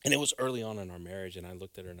it was early on in our marriage, and I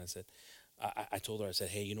looked at her and I said, I told her, I said,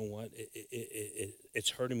 hey, you know what? It's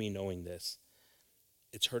hurting me knowing this.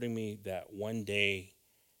 It's hurting me that one day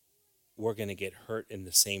we're going to get hurt in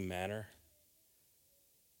the same manner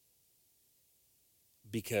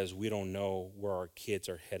because we don't know where our kids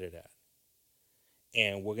are headed at.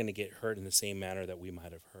 And we're going to get hurt in the same manner that we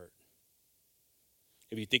might have hurt.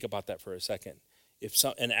 If you think about that for a second, if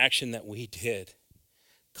an action that we did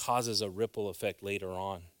causes a ripple effect later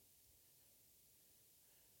on,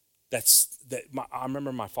 I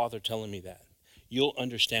remember my father telling me that. You'll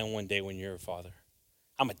understand one day when you're a father.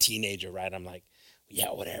 I'm a teenager, right? I'm like, yeah,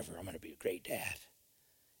 whatever. I'm going to be a great dad.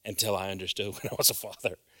 Until I understood when I was a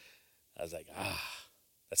father. I was like,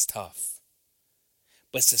 that's tough.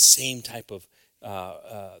 But it's the same type of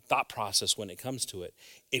thought process when it comes to it.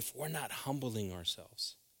 If we're not humbling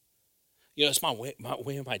ourselves. It's my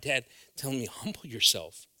way of my dad telling me, humble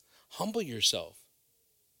yourself. Humble yourself.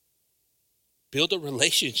 Build a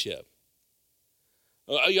relationship.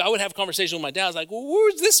 I would have conversations with my dad. I was like, well,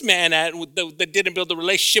 where's this man at that didn't build a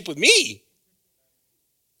relationship with me?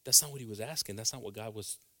 That's not what he was asking. That's not what God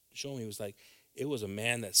was showing me. He was like, it was a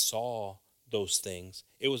man that saw those things.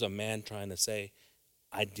 It was a man trying to say,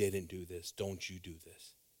 I didn't do this. Don't you do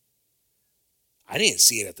this. I didn't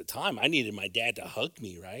see it at the time. I needed my dad to hug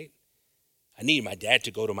me, right? I needed my dad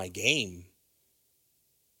to go to my game,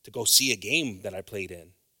 to go see a game that I played in.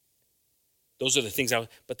 Those are the things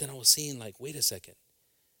but then I was seeing like, wait a second.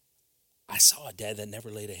 I saw a dad that never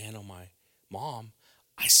laid a hand on my mom.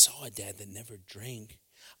 I saw a dad that never drank.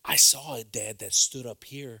 I saw a dad that stood up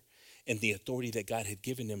here and the authority that God had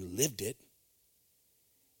given him lived it.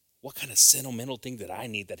 What kind of sentimental thing did I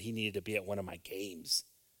need that he needed to be at one of my games?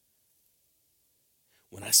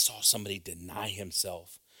 When I saw somebody deny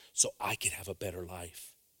himself so I could have a better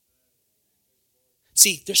life.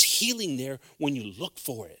 See, there's healing there when you look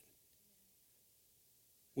for it.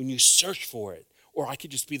 When you search for it. Or I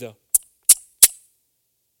could just be the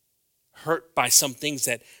hurt by some things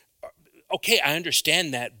that, okay, I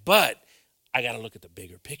understand that, but I got to look at the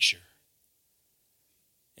bigger picture.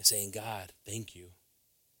 And saying, God, thank you.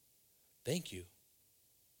 Thank you.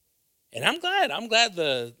 And I'm glad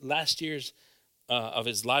the last years of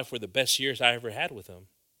his life were the best years I ever had with him.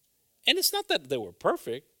 And it's not that they were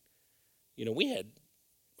perfect. You know, we had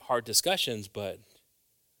hard discussions, but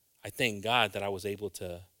I thank God that I was able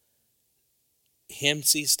to him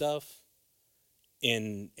see stuff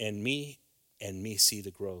in me and me see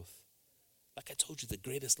the growth. Like I told you, the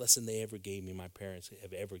greatest lesson they ever gave me, my parents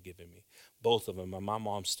have ever given me, both of them, and my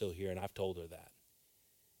mom's still here, and I've told her that,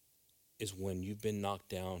 is when you've been knocked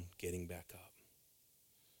down, getting back up.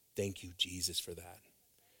 Thank you, Jesus, for that.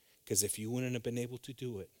 Because if you wouldn't have been able to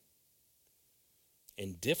do it,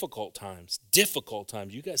 in difficult times,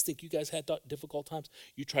 you guys think you guys had difficult times?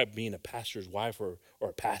 You try being a pastor's wife or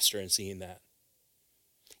a pastor and seeing that.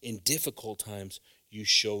 In difficult times, you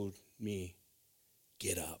showed me,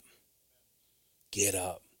 get up. Get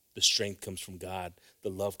up. The strength comes from God. The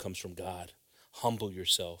love comes from God. Humble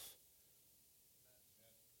yourself.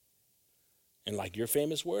 And like your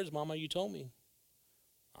famous words, Mama, you told me,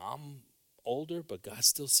 I'm older, but God's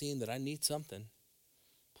still seeing that I need something.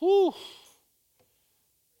 Whew.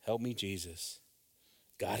 Help me, Jesus.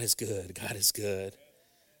 God is good. God is good.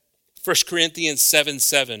 1 Corinthians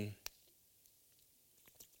 7:7.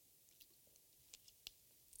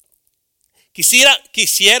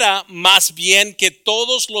 Quisiera más bien que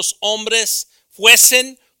todos los hombres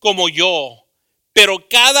fuesen como yo, pero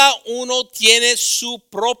cada uno tiene su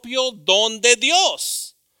propio don de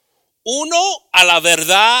Dios. Uno a la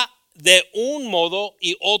verdad de un modo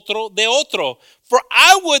y otro de otro. For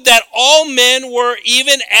I would that all men were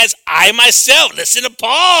even as I myself. Listen to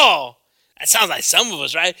Paul. That sounds like some of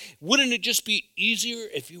us, right? Wouldn't it just be easier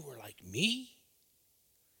if you were like me?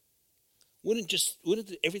 Wouldn't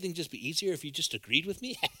everything just be easier if you just agreed with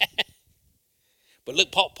me? But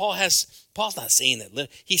look, Paul's not saying that.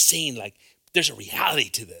 He's saying like there's a reality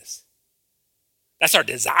to this. That's our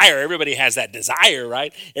desire. Everybody has that desire,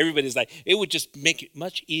 right? Everybody's like, it would just make it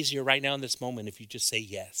much easier right now in this moment if you just say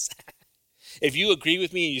yes. If you agree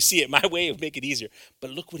with me and you see it my way, it would make it easier. But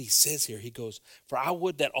look what he says here. He goes, for I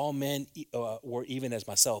would that all men were even as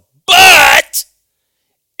myself. But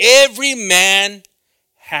every man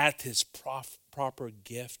hath his proper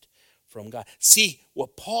gift from God. See,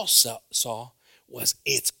 what Paul saw was,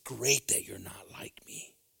 it's great that you're not like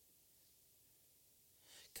me.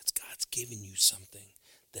 Because God's given you something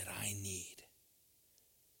that I need.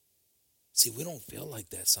 See, we don't feel like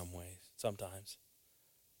that sometimes.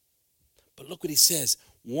 But look what he says.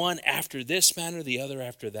 One after this manner, the other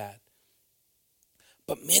after that.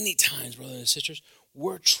 But many times, brothers and sisters,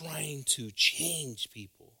 we're trying to change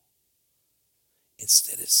people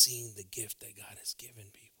instead of seeing the gift that God has given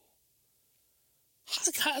people.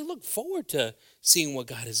 I look forward to seeing what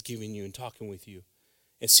God has given you and talking with you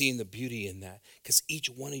and seeing the beauty in that. Because each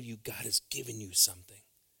one of you, God has given you something.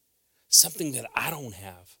 Something that I don't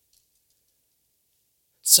have.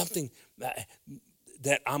 Something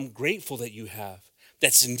that I'm grateful that you have.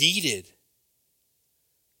 That's needed.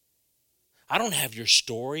 I don't have your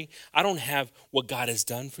story. I don't have what God has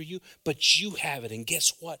done for you. But you have it. And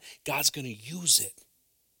guess what? God's going to use it.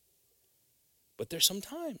 But there's some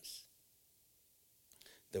times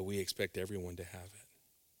that we expect everyone to have it.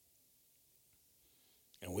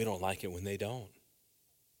 And we don't like it when they don't.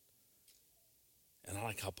 And I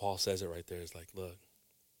like how Paul says it right there. It's like, look,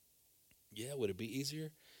 yeah, would it be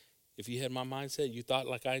easier if you had my mindset, you thought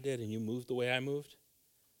like I did, and you moved the way I moved?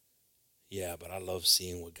 Yeah, but I love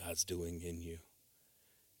seeing what God's doing in you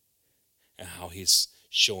and how he's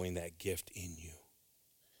showing that gift in you.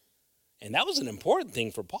 And that was an important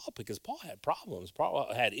thing for Paul because Paul had problems.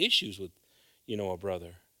 Paul had issues with, a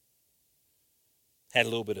brother. Had a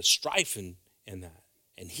little bit of strife in that.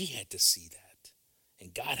 And he had to see that.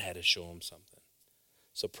 And God had to show him something.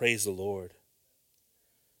 So praise the Lord.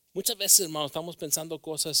 Muchas veces, hermanos, estamos pensando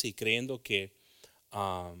cosas y creyendo que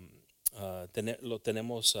lo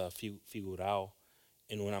tenemos figurado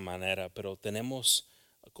en una manera, pero tenemos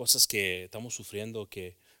cosas que estamos sufriendo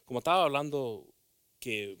que, como estaba hablando,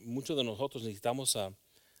 que muchos de nosotros necesitamos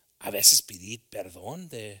a veces pedir perdón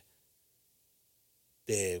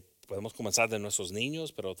podemos comenzar de nuestros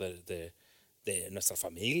niños, pero de nuestra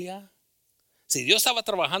familia. Si Dios estaba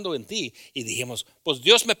trabajando en ti y dijimos, pues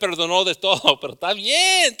Dios me perdonó de todo, pero está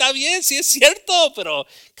bien, sí es cierto, pero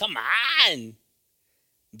come on.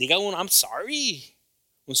 Diga un I'm sorry,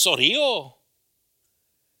 un sorío.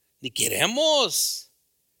 Ni queremos.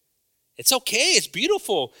 It's okay, it's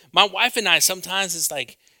beautiful. My wife and I, sometimes it's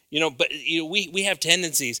like, but we have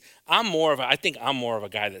tendencies. I think I'm more of a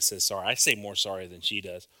guy that says sorry. I say more sorry than she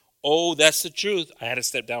does. Oh, that's the truth. I had to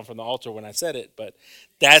step down from the altar when I said it, but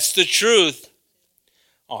that's the truth.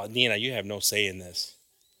 Oh, Nina, you have no say in this.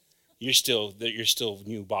 You're still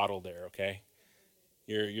new bottle there, okay?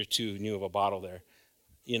 You're too new of a bottle there,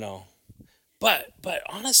 But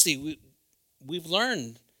honestly, we've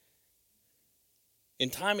learned in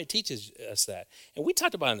time. It teaches us that, and we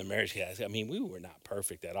talked about it in the marriage class. I mean, we were not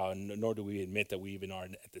perfect at all, nor do we admit that we even are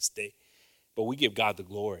at this day. But we give God the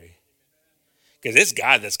glory because it's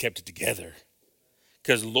God that's kept it together.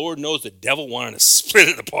 Because Lord knows the devil wanted to split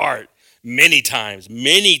it apart many times.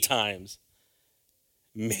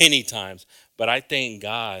 But I thank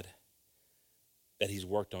God that he's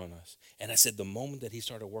worked on us. And I said the moment that he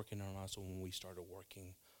started working on us, when we started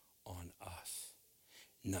working on us,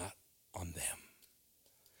 not on them.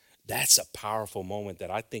 That's a powerful moment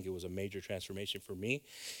that I think it was a major transformation for me.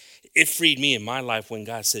 It freed me in my life when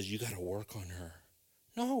God says, you got to work on her.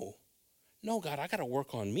 No, God, I got to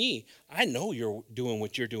work on me. I know you're doing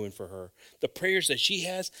what you're doing for her. The prayers that she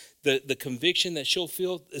has, the conviction that she'll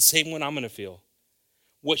feel, the same one I'm going to feel.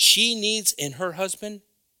 What she needs in her husband,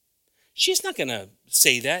 she's not going to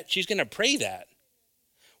say that. She's going to pray that.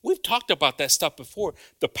 We've talked about that stuff before,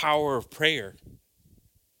 the power of prayer.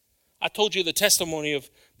 I told you the testimony of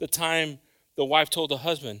the time the wife told the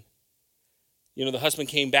husband. The husband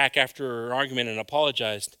came back after an argument and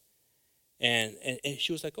apologized. And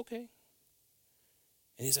she was like, okay.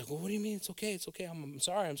 And he's like, well, what do you mean? It's okay. I'm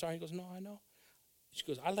sorry. He goes, no, I know. She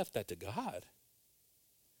goes, I left that to God.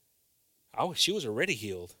 She was already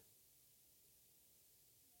healed.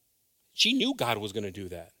 She knew God was going to do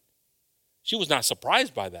that. She was not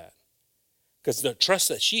surprised by that. Because the trust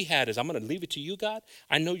that she had is, I'm going to leave it to you, God.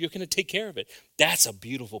 I know you're going to take care of it. That's a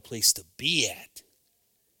beautiful place to be at.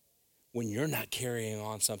 When you're not carrying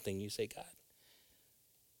on something, you say, God,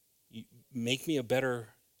 you make me a better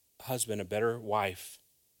husband, a better wife.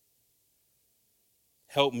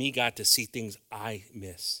 Help me, God, to see things I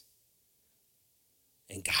miss.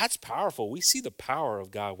 And God's powerful. We see the power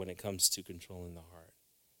of God when it comes to controlling the heart.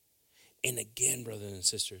 And again, brothers and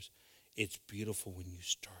sisters, it's beautiful when you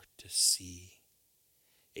start to see.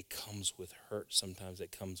 It comes with hurt. Sometimes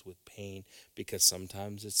it comes with pain because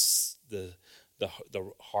sometimes it's the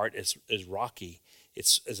heart is rocky.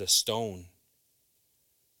 It's as a stone.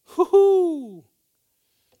 Whoo-hoo!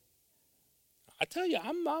 I tell you,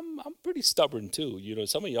 I'm pretty stubborn too.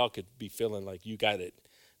 Some of y'all could be feeling like you got it.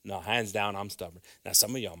 No, hands down, I'm stubborn. Now,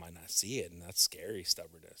 some of y'all might not see it, and that's scary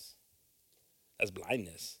stubbornness. That's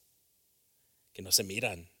blindness. Que no se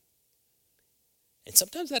miran. And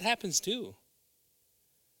sometimes that happens too.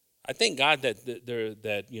 I thank God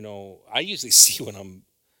that I usually see when I'm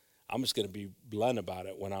just going to be blunt about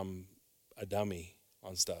it when I'm a dummy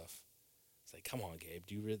on stuff. It's like, come on, Gabe,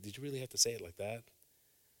 did you really have to say it like that?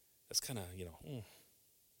 That's kind of,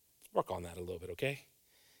 work on that a little bit, okay?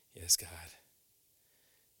 Yes, God.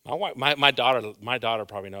 My daughter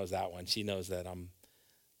probably knows that one. She knows that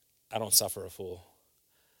I don't suffer a fool.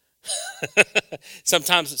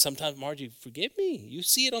 Sometimes, Margie, forgive me. You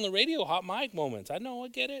see it on the radio, hot mic moments. I know, I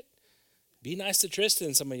get it. Be nice to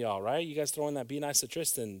Tristan, some of y'all, right? You guys throwing that "Be Nice to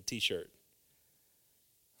Tristan" T-shirt.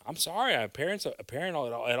 I'm sorry, I'm a parent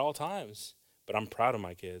at all times, but I'm proud of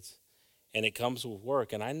my kids, and it comes with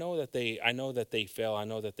work. And I know that they fail. I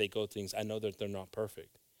know that they go things. I know that they're not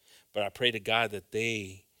perfect, but I pray to God that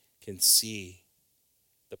they can see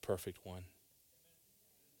the perfect one,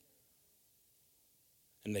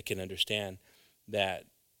 and they can understand that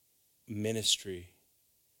ministry,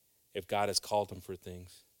 if God has called them for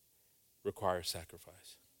things, requires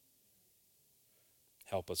sacrifice.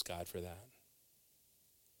 Help us, God, for that.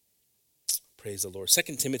 Praise the Lord.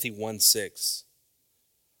 2 Timothy 1:6.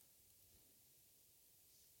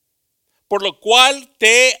 Por lo cual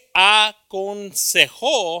te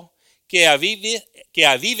aconsejo que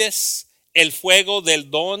avives el fuego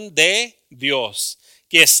del don de Dios,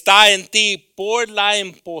 que está en ti por la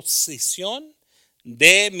imposición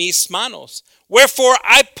de mis manos. Wherefore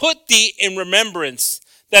I put thee in remembrance,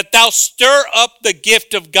 that thou stir up the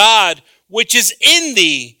gift of God, which is in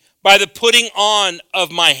thee by the putting on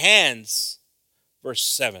of my hands. Verse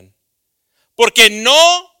 7. Porque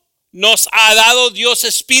no nos ha dado Dios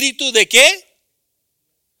espíritu de qué?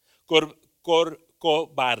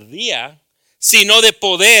 Cobardía, sino de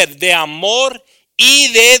poder, de amor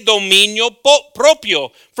y de dominio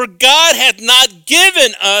propio. For God hath not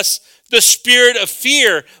given us the spirit of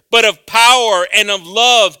fear, but of power and of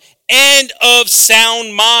love and of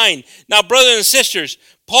sound mind. Now, brothers and sisters,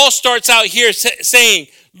 Paul starts out here saying,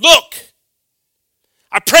 look,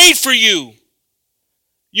 I prayed for you.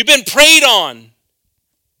 You've been prayed on.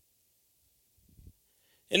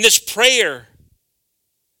 In this prayer,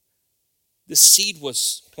 the seed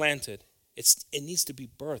was planted. It needs to be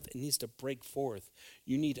birthed. It needs to break forth.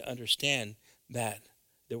 You need to understand that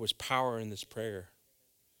there was power in this prayer.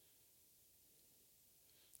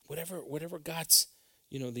 Whatever God's,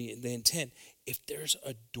 the intent, if there's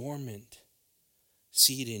a dormant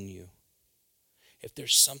seed in you, if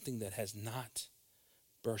there's something that has not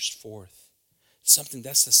burst forth,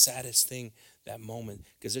 that's the saddest thing, that moment,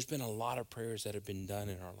 because there's been a lot of prayers that have been done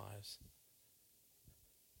in our lives.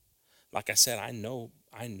 Like I said, I know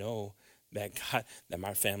that that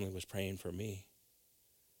my family was praying for me,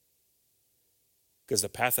 because the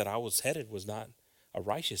path that I was headed was not a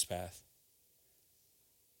righteous path.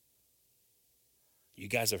 You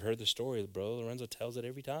guys have heard the story. Brother Lorenzo tells it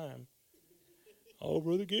every time. Oh,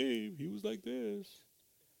 Brother Gabe, he was like this.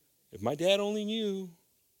 If my dad only knew,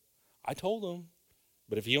 I told him.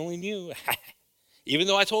 But if he only knew, even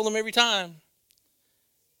though I told him every time.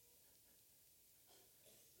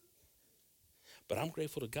 But I'm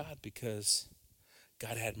grateful to God because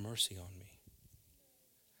God had mercy on me.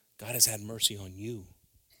 God has had mercy on you.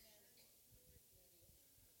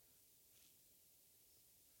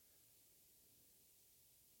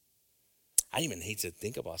 I even hate to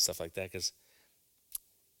think about stuff like that because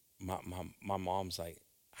my mom's like,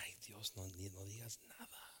 ay Dios, no digas nada.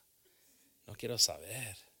 No quiero saber.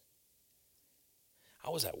 I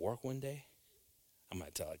was at work one day. I'm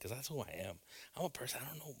going to tell it because that's who I am. I'm a person, I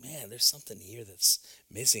don't know, man, there's something here that's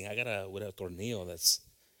missing. I got a tornillo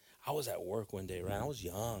I was at work one day, right? I was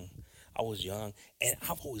young, and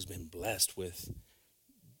I've always been blessed with,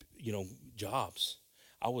 jobs.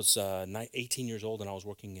 I was 18 years old, and I was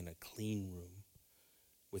working in a clean room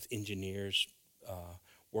with engineers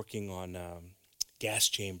working on gas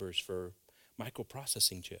chambers for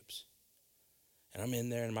microprocessing chips. And I'm in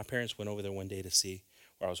there, and my parents went over there one day to see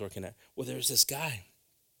where I was working at. Well, there's this guy,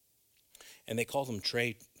 and they called him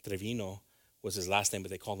Trey. Trevino was his last name,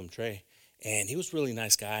 but they called him Trey. And he was a really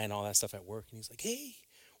nice guy and all that stuff at work. And he's like, hey,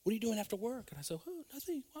 what are you doing after work? And I said, oh,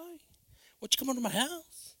 nothing. Why? Won't you come over to my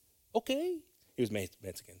house? Okay. He was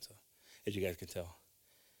Mexican, so as you guys can tell.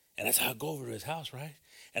 And that's how I go over to his house, right?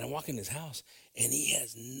 And I walk in his house, and he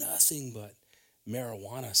has nothing but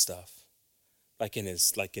marijuana stuff. Like in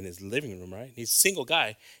his living room, right? He's a single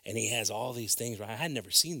guy, and he has all these things, right? I had never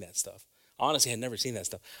seen that stuff. Honestly, I had never seen that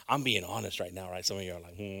stuff. I'm being honest right now, right? Some of you are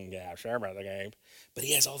like, yeah, sure about the game. But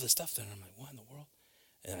he has all this stuff there, and I'm like, what in the world?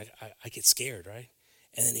 And I get scared, right?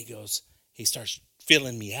 And then he starts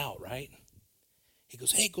filling me out, right? He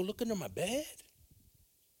goes, hey, go look under my bed.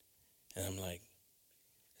 And I'm like,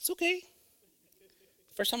 it's okay.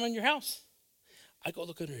 First time in your house. I go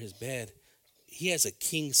look under his bed. He has a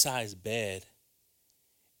king-size bed,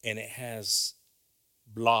 and it has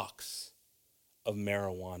blocks of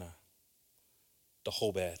marijuana. The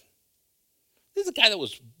whole bed. This is a guy that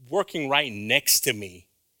was working right next to me.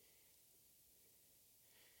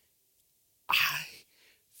 I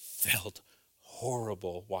felt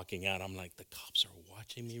horrible walking out. I'm like, the cops are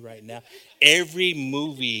watching me right now. Every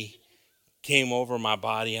movie came over my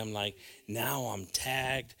body. I'm like, now I'm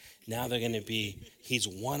tagged. Now they're going to be, he's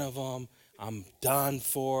one of them. I'm done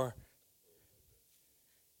for.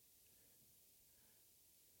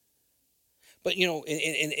 But,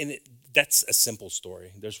 and that's a simple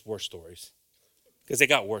story. There's worse stories. Because they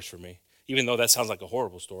got worse for me. Even though that sounds like a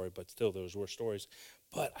horrible story, but still there was worse stories.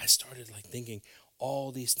 But I started thinking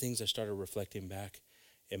all these things. I started reflecting back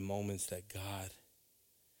in moments that God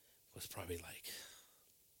was probably like,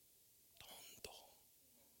 tonto.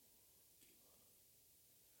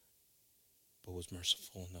 But was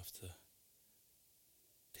merciful enough to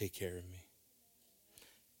take care of me.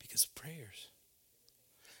 because of prayers.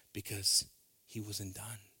 Because he wasn't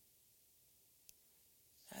done.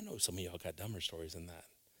 I know some of y'all got dumber stories than that.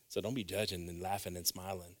 So don't be judging and laughing and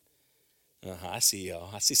smiling. I see y'all.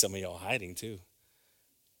 I see some of y'all hiding too.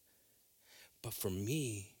 But for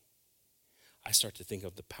me, I start to think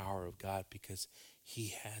of the power of God because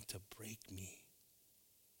he had to break me.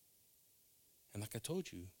 And like I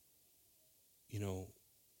told you,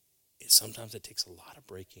 sometimes it takes a lot of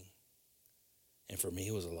breaking. And for me,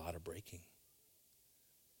 it was a lot of breaking.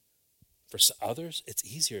 For others, it's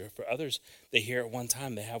easier. For others, they hear it one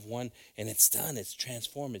time, they have one, and it's done, it's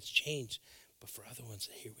transformed, it's changed. But for other ones,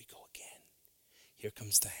 here we go again. Here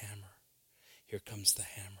comes the hammer. Here comes the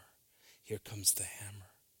hammer. Here comes the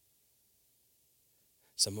hammer.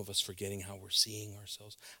 Some of us forgetting how we're seeing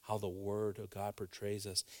ourselves, how the word of God portrays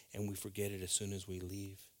us, and we forget it as soon as we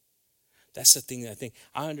leave. That's the thing that I think.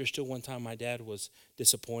 I understood one time my dad was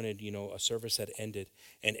disappointed, a service had ended,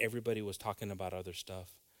 and everybody was talking about other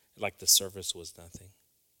stuff, like the service was nothing.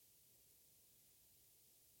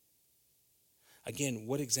 Again,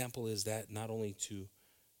 what example is that not only to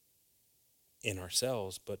in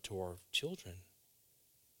ourselves, but to our children?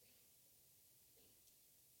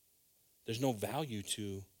 There's no value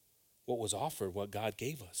to what was offered, what God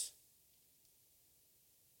gave us.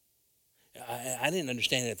 I didn't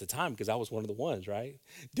understand it at the time because I was one of the ones, right?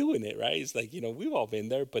 Doing it, right? It's like, we've all been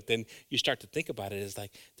there, but then you start to think about it. It's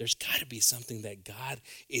like, there's got to be something that God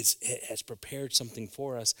has prepared something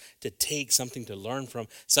for us to take, something to learn from,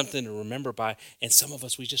 something to remember by. And some of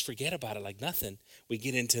us, we just forget about it like nothing. We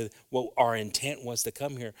get into what our intent was to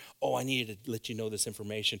come here. Oh, I needed to let you know this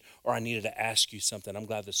information, or I needed to ask you something. I'm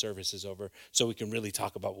glad the service is over so we can really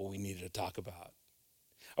talk about what we needed to talk about.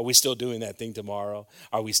 Are we still doing that thing tomorrow?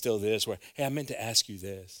 Are we still this? Where, hey, I meant to ask you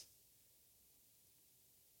this.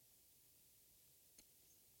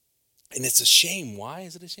 And it's a shame. Why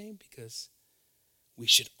is it a shame? Because we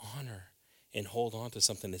should honor and hold on to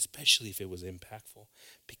something, especially if it was impactful,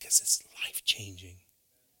 because it's life-changing.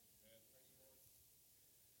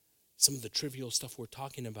 Some of the trivial stuff we're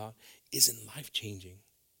talking about isn't life-changing.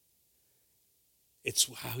 It's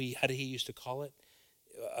how did he used to call it?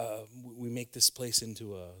 We make this place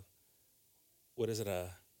into a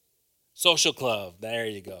social club. There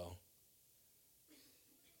you go.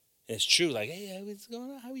 And it's true, like, hey, what's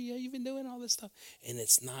going on? How you been doing all this stuff? And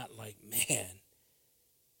it's not like, man.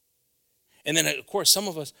 And then, of course, some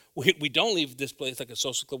of us, we don't leave this place like a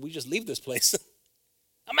social club. We just leave this place.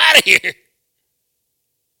 I'm out of here.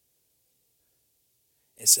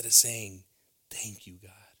 Instead of saying, thank you,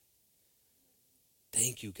 God.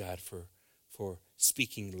 Thank you, God, for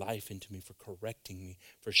speaking life into me, for correcting me,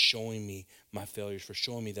 for showing me my failures, for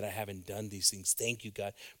showing me that I haven't done these things. Thank you,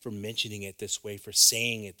 God, for mentioning it this way, for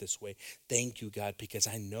saying it this way. Thank you, God, because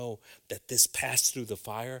I know that this passed through the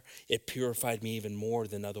fire. It purified me even more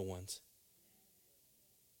than other ones.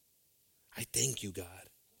 I thank you, God.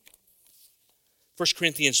 1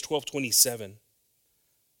 Corinthians 12:27.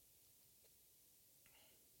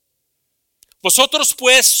 Vosotros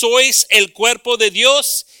pues sois el cuerpo de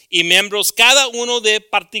Dios y miembros cada uno de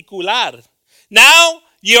particular. Now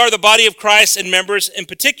ye are the body of Christ and members in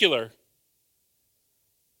particular.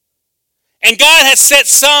 And God has set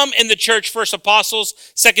some in the church, first apostles,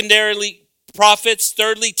 secondarily prophets,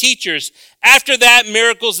 thirdly teachers. After that,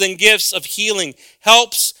 miracles and gifts of healing,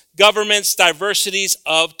 helps, governments, diversities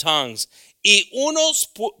of tongues. Y unos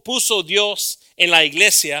puso Dios en la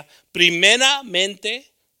iglesia, primeramente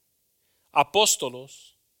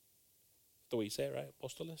apóstolos. That's what you say, right?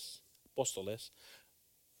 Apóstoles.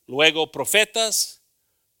 Luego profetas,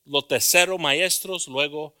 los terceros maestros,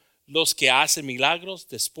 luego los que hacen milagros,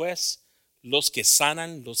 después los que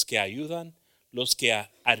sanan, los que ayudan, los que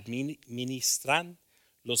administran,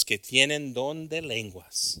 los que tienen don de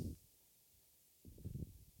lenguas.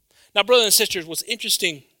 Now, brothers and sisters, what's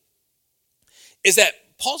interesting is that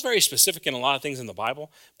Paul's very specific in a lot of things in the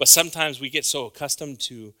Bible, but sometimes we get so accustomed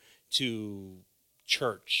to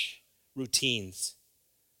church routines.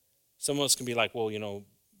 Some of us can be like, well,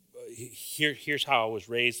 here's how I was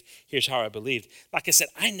raised. Here's how I believed. Like I said,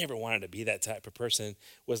 I never wanted to be that type of person.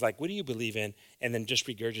 Was like, what do you believe in? And then just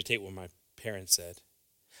regurgitate what my parents said.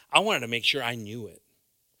 I wanted to make sure I knew it.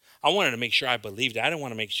 I wanted to make sure I believed it. I didn't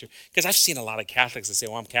want to make sure, because I've seen a lot of Catholics that say,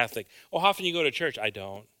 well, I'm Catholic. Oh, how often you go to church? I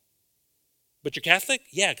don't. But you're Catholic?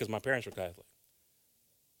 Yeah, because my parents were Catholic.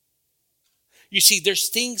 You see, there's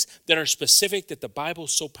things that are specific that the Bible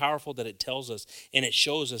is so powerful that it tells us and it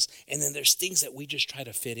shows us. And then there's things that we just try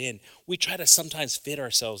to fit in. We try to sometimes fit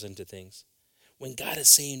ourselves into things. When God is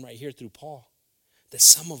saying right here through Paul that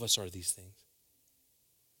some of us are these things.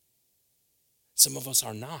 Some of us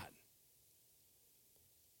are not.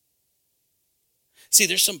 See,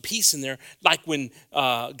 there's some peace in there, like when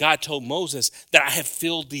God told Moses that I have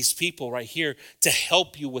filled these people right here to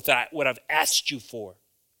help you with what I've asked you for.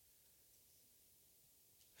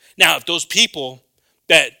 Now, if those people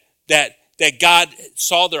that God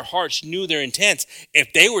saw their hearts, knew their intents,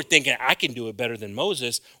 if they were thinking, I can do it better than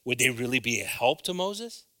Moses, would they really be a help to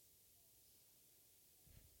Moses?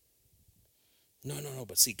 No.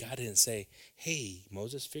 But see, God didn't say, hey,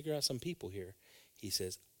 Moses, figure out some people here. He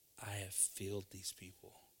says, I have filled these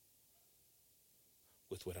people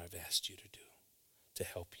with what I've asked you to do to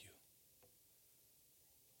help you.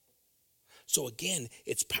 So again,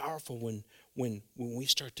 it's powerful when we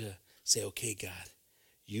start to say, okay, God,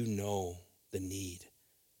 you know the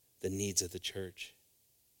needs of the church.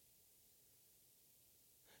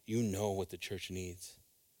 You know what the church needs.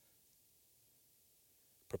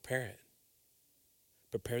 Prepare it.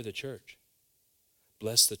 Prepare the church.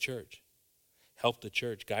 Bless the church. Help the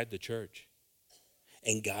church. Guide the church.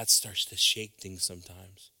 And God starts to shake things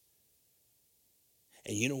sometimes.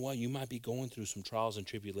 And you know what? You might be going through some trials and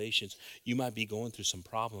tribulations. You might be going through some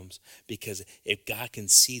problems, because if God can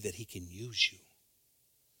see that he can use you.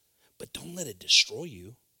 But don't let it destroy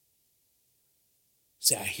you.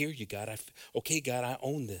 Say, I hear you, God. Okay, God, I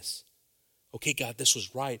own this. Okay, God, this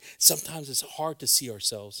was right. Sometimes it's hard to see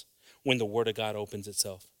ourselves when the word of God opens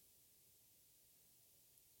itself.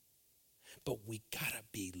 But we gotta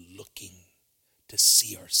be looking to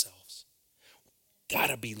see ourselves.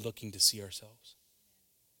 Gotta be looking to see ourselves.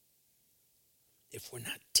 If we're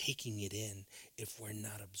not taking it in, if we're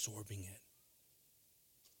not absorbing it,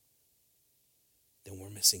 then we're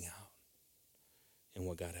missing out in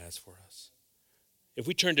what God has for us. If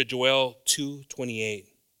we turn to Joel 2:28.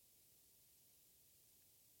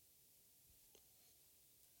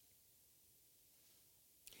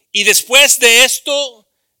 Y después de esto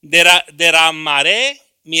derramaré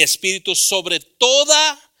mi espíritu sobre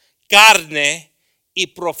toda carne, y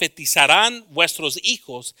profetizarán vuestros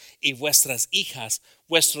hijos y vuestras hijas,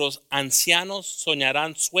 vuestros ancianos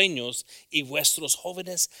soñarán sueños, y vuestros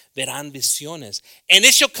jóvenes verán visiones. And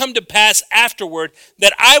it shall come to pass afterward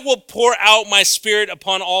that I will pour out my spirit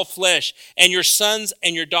upon all flesh, and your sons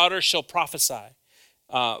and your daughters shall prophesy.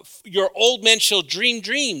 Your old men shall dream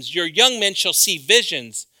dreams, your young men shall see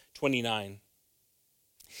visions. 29.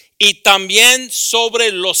 Y también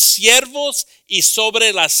sobre los siervos y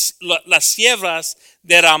sobre las siervas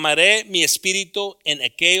derramaré mi espíritu en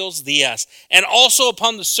aquellos días. And also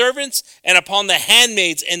upon the servants and upon the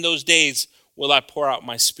handmaids in those days will I pour out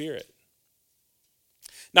my spirit.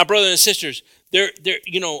 Now, brothers and sisters,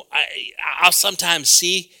 I'll sometimes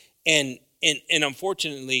see, and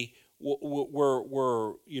unfortunately,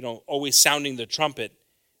 we're always sounding the trumpet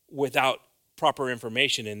without proper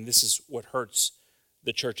information, and this is what hurts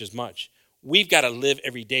the church as much. We've got to live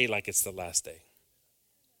every day like it's the last day.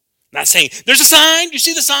 Not saying, there's a sign. You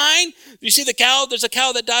see the sign? You see the cow? There's a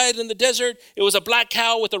cow that died in the desert. It was a black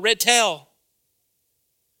cow with a red tail.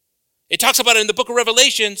 It talks about it in the book of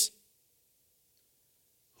Revelations.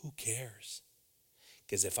 Who cares?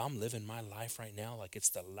 Because if I'm living my life right now like it's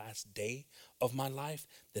the last day of my life,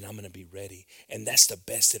 then I'm going to be ready. And that's the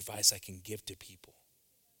best advice I can give to people.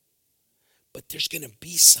 But there's going to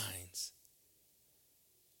be signs.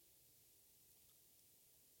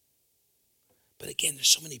 But again, there's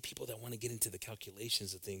so many people that want to get into the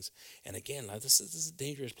calculations of things. And again, this is a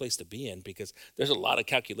dangerous place to be in, because there's a lot of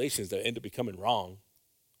calculations that end up becoming wrong.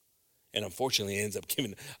 And unfortunately, it ends up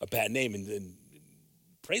giving a bad name. And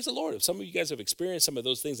praise the Lord, if some of you guys have experienced some of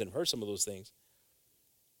those things and heard some of those things.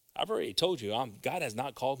 I've already told you, God has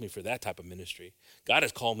not called me for that type of ministry. God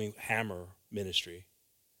has called me hammer ministry.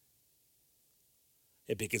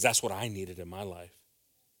 Because that's what I needed in my life.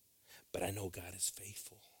 But I know God is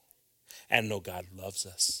faithful. And I know God loves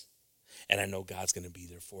us. And I know God's going to be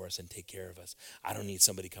there for us and take care of us. I don't need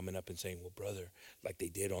somebody coming up and saying, well, brother, like they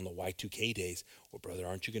did on the Y2K days, well, brother,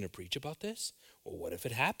 aren't you going to preach about this? Well, what if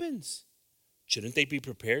it happens? Shouldn't they be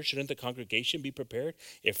prepared? Shouldn't the congregation be prepared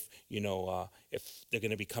if they're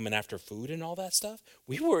going to be coming after food and all that stuff?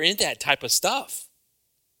 We were in that type of stuff.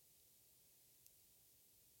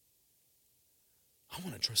 I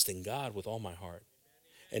want to trust in God with all my heart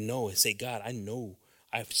and say, God, I know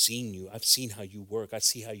I've seen you. I've seen how you work. I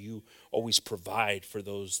see how you always provide for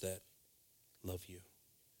those that love you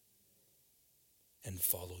and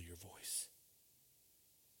follow your voice.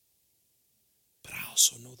 But I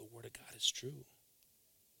also know the word of God is true.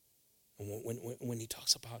 And when he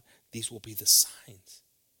talks about these will be the signs,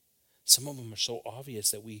 some of them are so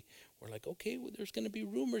obvious that we're like, okay, well, there's going to be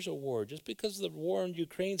rumors of war. Just because the war in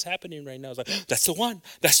Ukraine's happening right now, it's like, that's the one.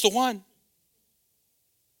 That's the one.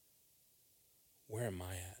 Where am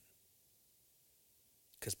I at?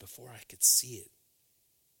 Because before I could see it,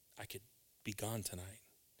 I could be gone tonight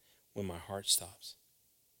when my heart stops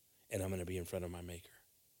and I'm going to be in front of my Maker.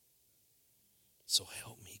 So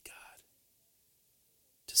help me, God,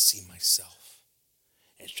 to see myself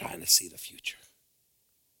and trying to see the future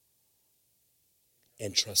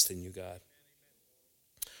and trust in you, God.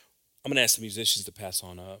 I'm going to ask the musicians to pass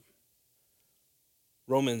on up.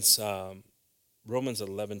 Romans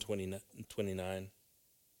 11:29.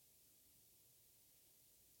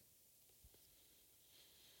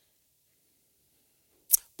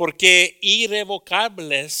 Porque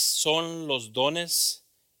irrevocables son los dones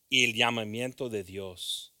y el llamamiento de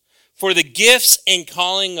Dios. For the gifts and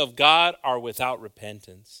calling of God are without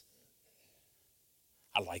repentance.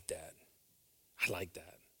 I like that. I like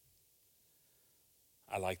that.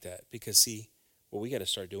 I like that. Because see, what we got to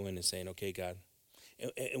start doing is saying, okay, God,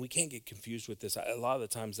 and we can't get confused with this. A lot of the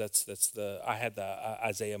times I had the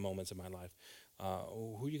Isaiah moments in my life.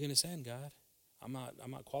 Who are you going to send, God? I'm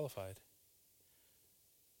not qualified.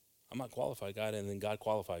 I'm not qualified, God, and then God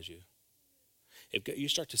qualifies you. If you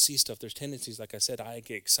start to see stuff, there's tendencies, like I said, I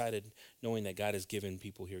get excited knowing that God has given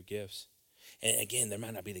people here gifts. And again, there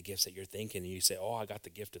might not be the gifts that you're thinking, and you say, oh, I got the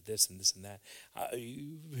gift of this and this and that.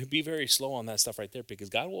 You be very slow on that stuff right there, because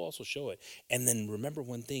God will also show it. And then remember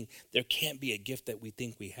one thing, there can't be a gift that we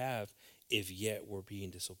think we have if yet we're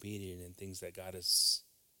being disobedient in things that God is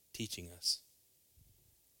teaching us.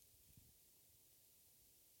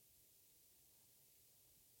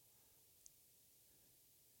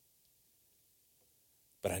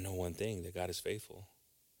 But I know one thing, that God is faithful.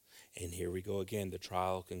 And here we go again. The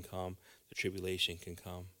trial can come. The tribulation can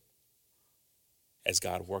come. As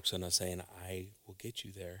God works on us saying, I will get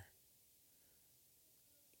you there.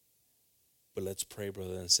 But let's pray,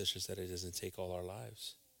 brothers and sisters, that it doesn't take all our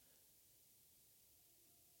lives.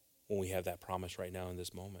 When we have that promise right now in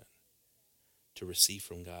this moment to receive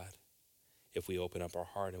from God, if we open up our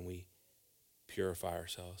heart and we purify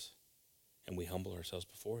ourselves and we humble ourselves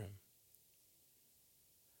before Him.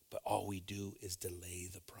 But all we do is delay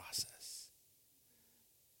the process.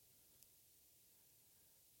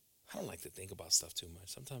 I don't like to think about stuff too much.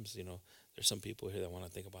 Sometimes, there's some people here that want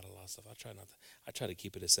to think about a lot of stuff. I try to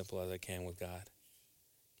keep it as simple as I can with God.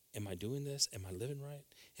 Am I doing this? Am I living right?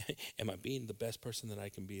 Am I being the best person that I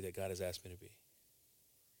can be, that God has asked me to be?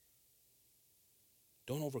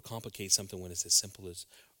 Don't overcomplicate something when it's as simple as,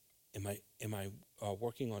 am I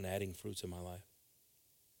working on adding fruits in my life?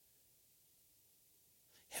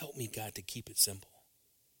 Help me, God, to keep it simple.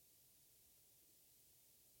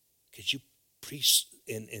 Because you preach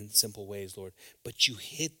in simple ways, Lord, but you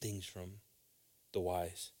hid things from the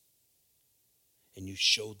wise. And you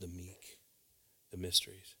showed the meek the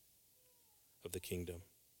mysteries of the kingdom.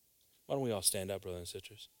 Why don't we all stand up, brothers and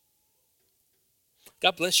sisters?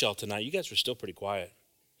 God bless y'all tonight. You guys were still pretty quiet.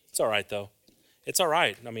 It's all right, though. It's all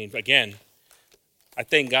right. I mean, again, I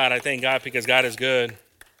thank God because God is good.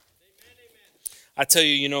 I tell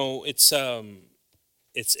you, it's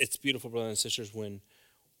beautiful, brothers and sisters, when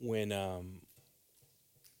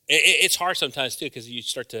it's hard sometimes too, because you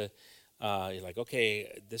start to you're like,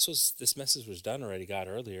 okay, this message was done already, God,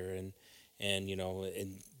 earlier, and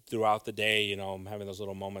and throughout the day, I'm having those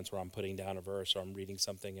little moments where I'm putting down a verse or I'm reading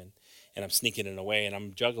something and I'm sneaking it away and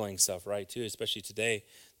I'm juggling stuff, right, too, especially today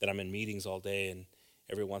that I'm in meetings all day, and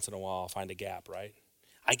every once in a while I'll find a gap, right?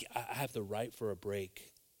 I have the right for a break.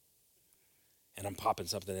 And I'm popping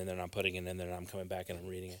something in there and I'm putting it in there and I'm coming back and I'm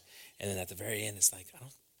reading it. And then at the very end, it's like,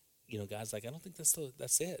 God's like, I don't think that's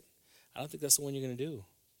it. I don't think that's the one you're going to do.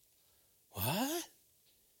 What?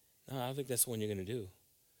 No, I don't think that's the one you're going to do.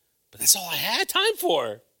 But that's all I had time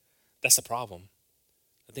for. That's the problem.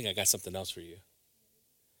 I think I got something else for you.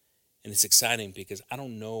 And it's exciting because I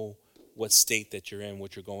don't know what state that you're in,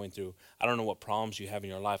 what you're going through. I don't know what problems you have in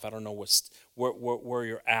your life. I don't know where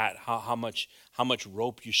you're at, how much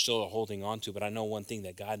rope you're still holding on to. But I know one thing,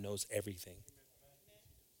 that God knows everything.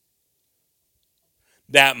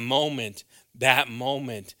 That moment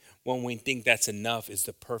when we think that's enough is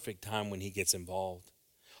the perfect time when He gets involved.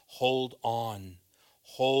 Hold on,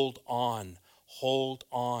 hold on, hold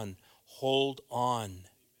on, hold on.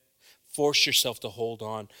 Force yourself to hold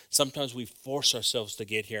on. Sometimes we force ourselves to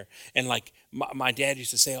get here. And like my dad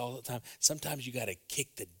used to say all the time, sometimes you got to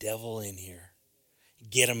kick the devil in here.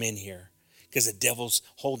 Get him in here. Because the devil's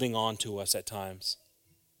holding on to us at times.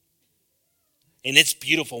 And it's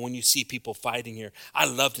beautiful when you see people fighting here. I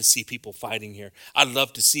love to see people fighting here. I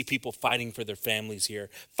love to see people fighting for their families here,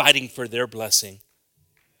 fighting for their blessing.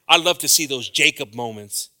 I love to see those Jacob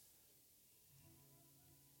moments.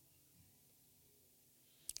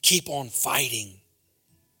 Keep on fighting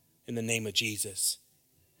in the name of Jesus.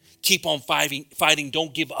 Keep on fighting.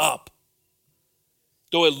 Don't give up.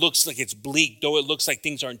 Though it looks like it's bleak, though it looks like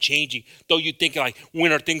things aren't changing, though you think like,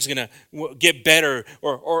 when are things going to get better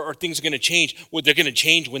or things are going to change? Well, they're going to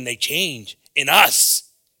change when they change in us.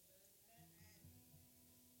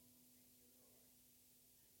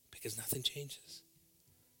 Because nothing changes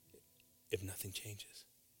if nothing changes.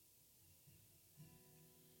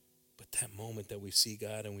 But that moment that we see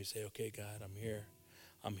God and we say, okay, God, I'm here.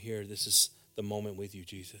 I'm here. This is the moment with you,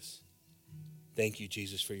 Jesus. Thank you,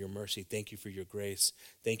 Jesus, for your mercy. Thank you for your grace.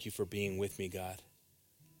 Thank you for being with me, God.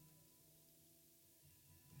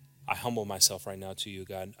 I humble myself right now to you,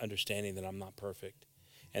 God, understanding that I'm not perfect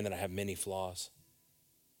and that I have many flaws.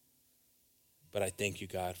 But I thank you,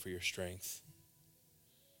 God, for your strength.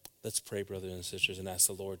 Let's pray, brothers and sisters, and ask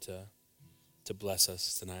the Lord to bless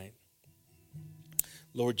us tonight.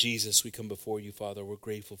 Lord Jesus, we come before you, Father. We're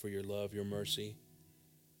grateful for your love, your mercy,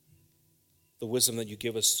 the wisdom that you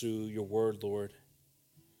give us through your word, Lord,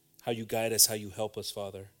 how you guide us, how you help us,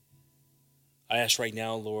 Father. I ask right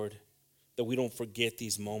now, Lord, that we don't forget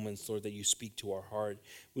these moments, Lord, that you speak to our heart.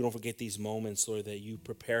 We don't forget these moments, Lord, that you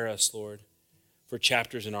prepare us, Lord, for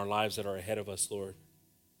chapters in our lives that are ahead of us, Lord.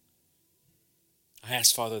 I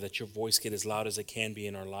ask, Father, that your voice get as loud as it can be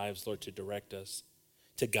in our lives, Lord, to direct us,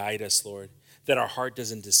 to guide us, Lord, that our heart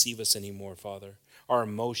doesn't deceive us anymore, Father. Our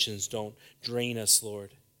emotions don't drain us,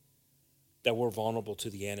 Lord, that we're vulnerable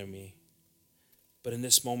to the enemy. But in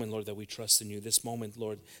this moment, Lord, that we trust in you, this moment,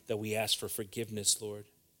 Lord, that we ask for forgiveness, Lord,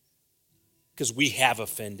 because we have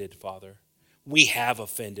offended, Father. We have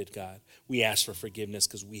offended, God. We ask for forgiveness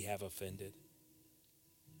because we have offended.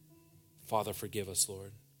 Father, forgive us,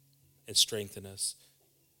 Lord, and strengthen us.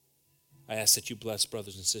 I ask that you bless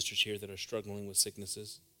brothers and sisters here that are struggling with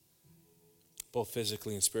sicknesses, both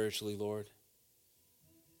physically and spiritually, Lord.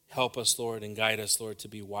 Help us, Lord, and guide us, Lord, to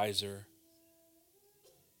be wiser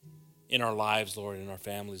in our lives, Lord, in our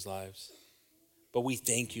families' lives. But we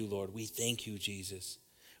thank you, Lord. We thank you, Jesus.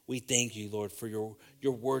 We thank you, Lord, for your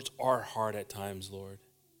words are hard at times, Lord.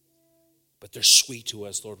 But they're sweet to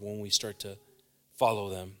us, Lord, when we start to follow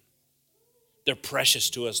them. They're precious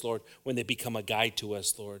to us, Lord, when they become a guide to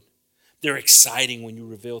us, Lord. They're exciting when you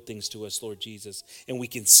reveal things to us, Lord Jesus, and we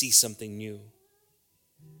can see something new.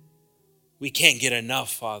 We can't get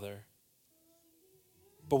enough, Father.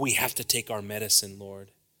 But we have to take our medicine,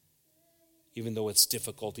 Lord. Even though it's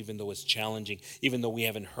difficult, even though it's challenging, even though we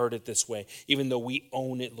haven't heard it this way, even though we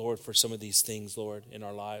own it, Lord, for some of these things, Lord, in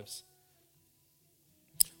our lives.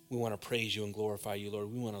 We want to praise you and glorify you,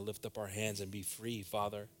 Lord. We want to lift up our hands and be free,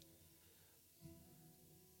 Father.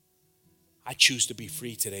 I choose to be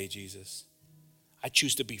free today, Jesus. I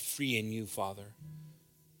choose to be free in you, Father.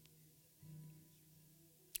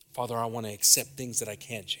 Father, I want to accept things that I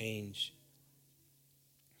can't change.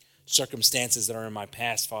 Circumstances that are in my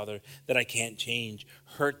past, Father, that I can't change.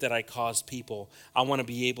 Hurt that I caused people. I want to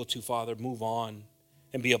be able to, Father, move on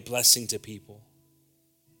and be a blessing to people.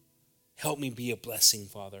 Help me be a blessing,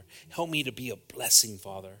 Father. Help me to be a blessing,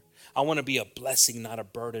 Father. I want to be a blessing, not a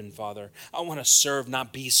burden, Father. I want to serve,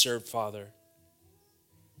 not be served, Father.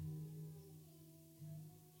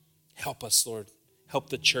 Help us, Lord. Help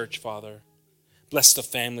the church, Father. Bless the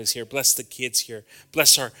families here. Bless the kids here.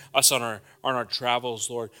 Bless us on our travels,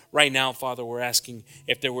 Lord. Right now, Father, we're asking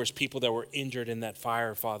if there was people that were injured in that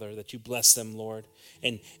fire, Father, that you bless them, Lord,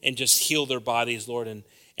 and just heal their bodies, Lord,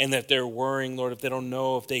 and that they're worrying, Lord, if they don't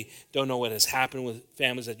know what has happened with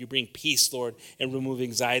families, that you bring peace, Lord, and remove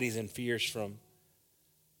anxieties and fears from.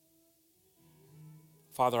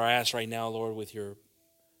 Father, I ask right now, Lord, with your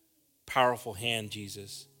powerful hand,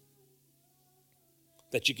 Jesus,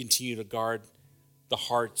 that you continue to guard the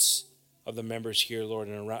hearts of the members here, Lord,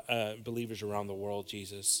 and believers around the world,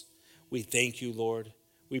 Jesus. We thank you, Lord.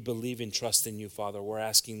 We believe and trust in you, Father. We're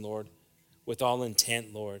asking, Lord, with all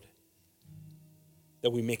intent, Lord,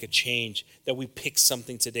 that we make a change, that we pick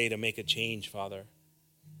something today to make a change, Father.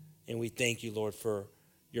 And we thank you, Lord, for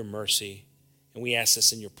your mercy. And we ask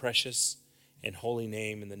this in your precious and holy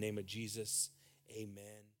name, in the name of Jesus. Amen.